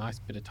nice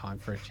bit of time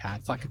for a chat.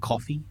 It's like a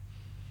coffee.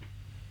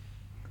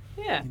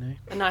 Yeah,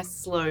 a nice,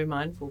 slow,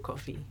 mindful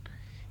coffee.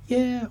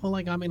 Yeah, well,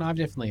 I've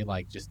definitely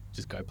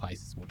just go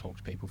places and we'll talk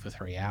to people for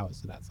 3 hours,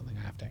 so that's something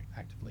I have to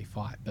actively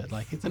fight. But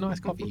it's a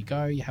nice coffee. You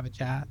go, you have a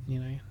chat,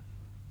 you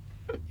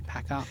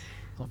pack up,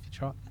 off you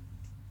trot.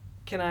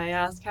 Can I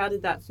ask, how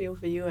did that feel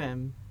for you,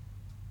 Em?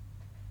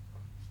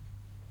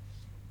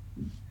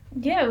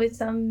 Yeah,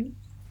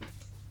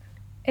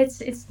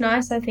 it's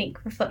nice, I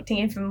think, reflecting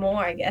even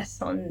more, I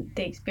guess, on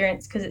the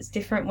experience, because it's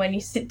different when you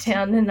sit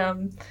down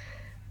and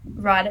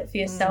write it for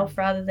yourself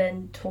rather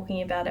than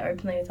talking about it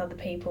openly with other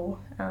people.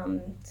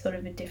 Sort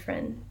of a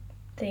different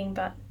thing,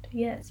 but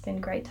yeah, it's been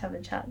great to have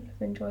a chat.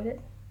 I've enjoyed it.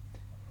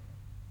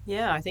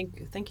 Yeah,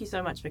 thank you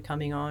so much for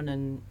coming on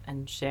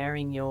and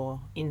sharing your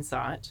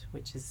insight,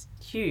 which is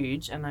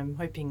huge, and I'm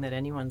hoping that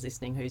anyone's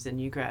listening who's a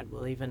new grad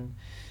will even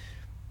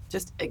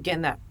just,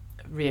 again, that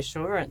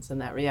reassurance and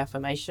that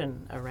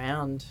reaffirmation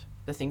around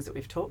the things that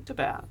we've talked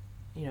about,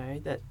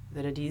 that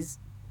it is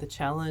the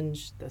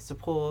challenge, the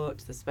support,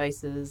 the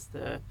spaces,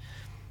 the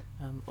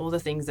all the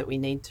things that we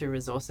need to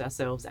resource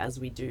ourselves as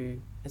we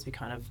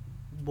kind of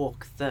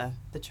walk the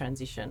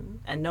transition,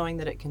 and knowing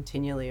that it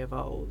continually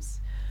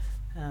evolves.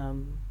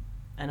 And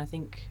I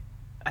think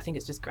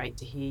it's just great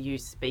to hear you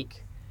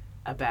speak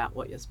about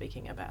what you're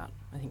speaking about.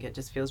 I think it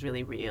just feels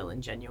really real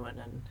and genuine,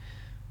 and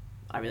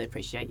I really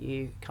appreciate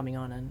you coming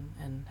on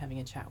and having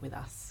a chat with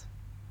us.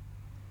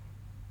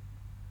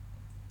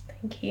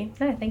 Thank you.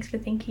 No, thanks for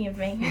thinking of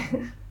me.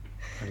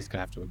 I'm just going to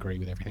have to agree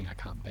with everything I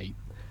can't beat.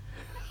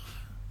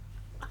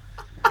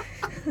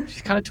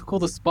 She kind of took all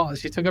the spots.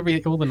 She took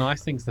all the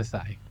nice things to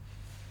say.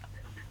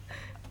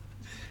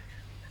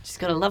 She's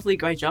got a lovely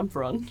grey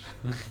jumper on.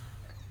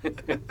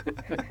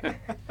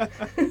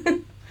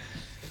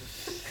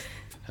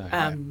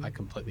 I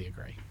completely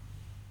agree.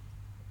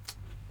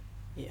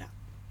 Yeah.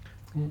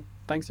 Well,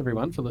 thanks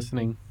everyone for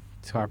listening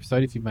to our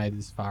episode. If you've made it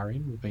this far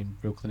in, we've been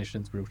Real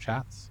Clinicians, Real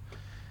Chats.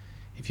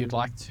 If you'd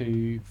like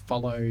to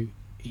follow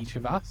each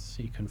of us,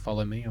 you can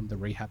follow me. I'm the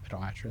Rehab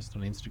Podiatrist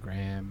on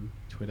Instagram,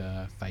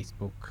 Twitter,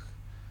 Facebook,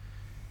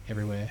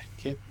 everywhere.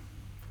 Kit,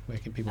 where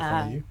can people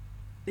follow you?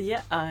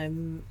 Yeah,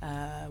 I'm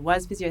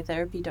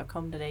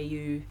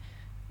wisephysiotherapy.com.au,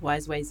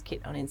 Wiseways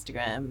Kit on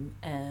Instagram,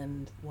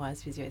 and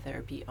Wise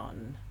Physiotherapy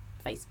on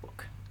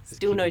Facebook.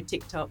 Still no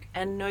TikTok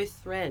and no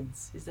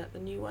Threads. Is that the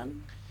new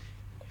one?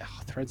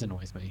 Oh, Threads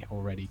annoys me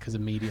already, because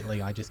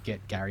immediately I just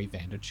get Gary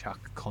Vanderchuck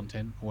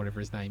content, or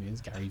whatever his name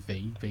is, Gary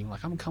V, being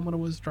like, I'm coming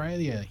to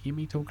Australia, hear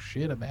me talk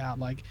shit about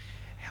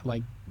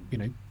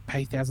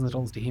pay thousands of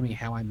dollars to hear me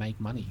how I make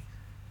money.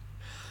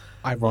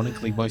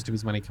 Ironically, most of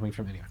his money coming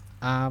from anyway.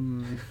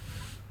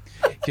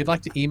 If you'd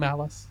like to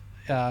email us,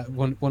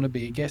 want to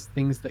be a guest,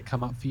 things that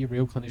come up for you,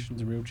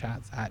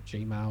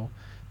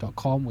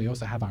 realcliniciansrealchats@gmail.com. We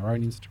also have our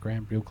own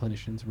Instagram, Real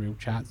Clinicians Real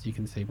Chats. You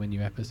can see when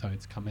new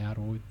episodes come out,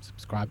 or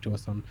subscribe to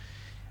us on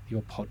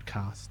your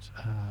podcast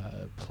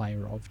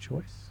player of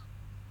choice.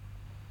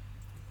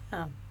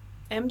 Em,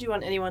 do you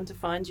want anyone to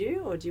find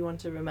you, or do you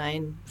want to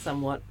remain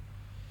somewhat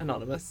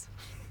anonymous?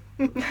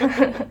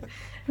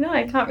 No,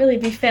 I can't really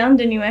be found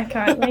anywhere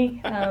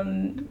currently.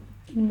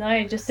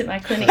 No, just at my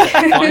clinic.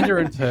 Find her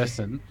in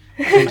person.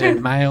 Send her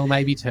mail,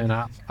 maybe turn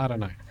up. I don't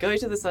know. Go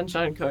to the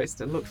Sunshine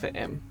Coast and look for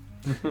Em.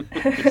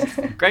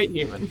 Great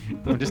human.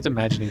 I'm just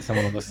imagining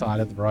someone on the side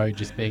of the road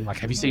just being like,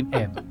 have you seen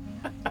Em?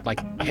 Like,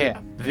 hair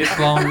this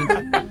long.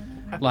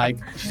 Like,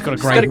 she's got a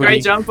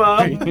great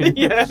jumper.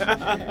 Yeah.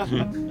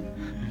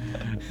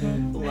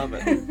 Love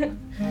it.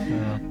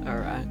 All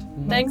right.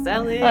 Thanks,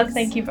 Alex. Oh,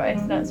 thank you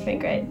both. That's been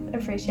great. I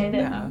appreciate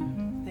it.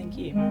 Thank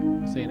you.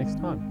 See you next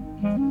time.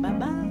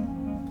 Bye-bye.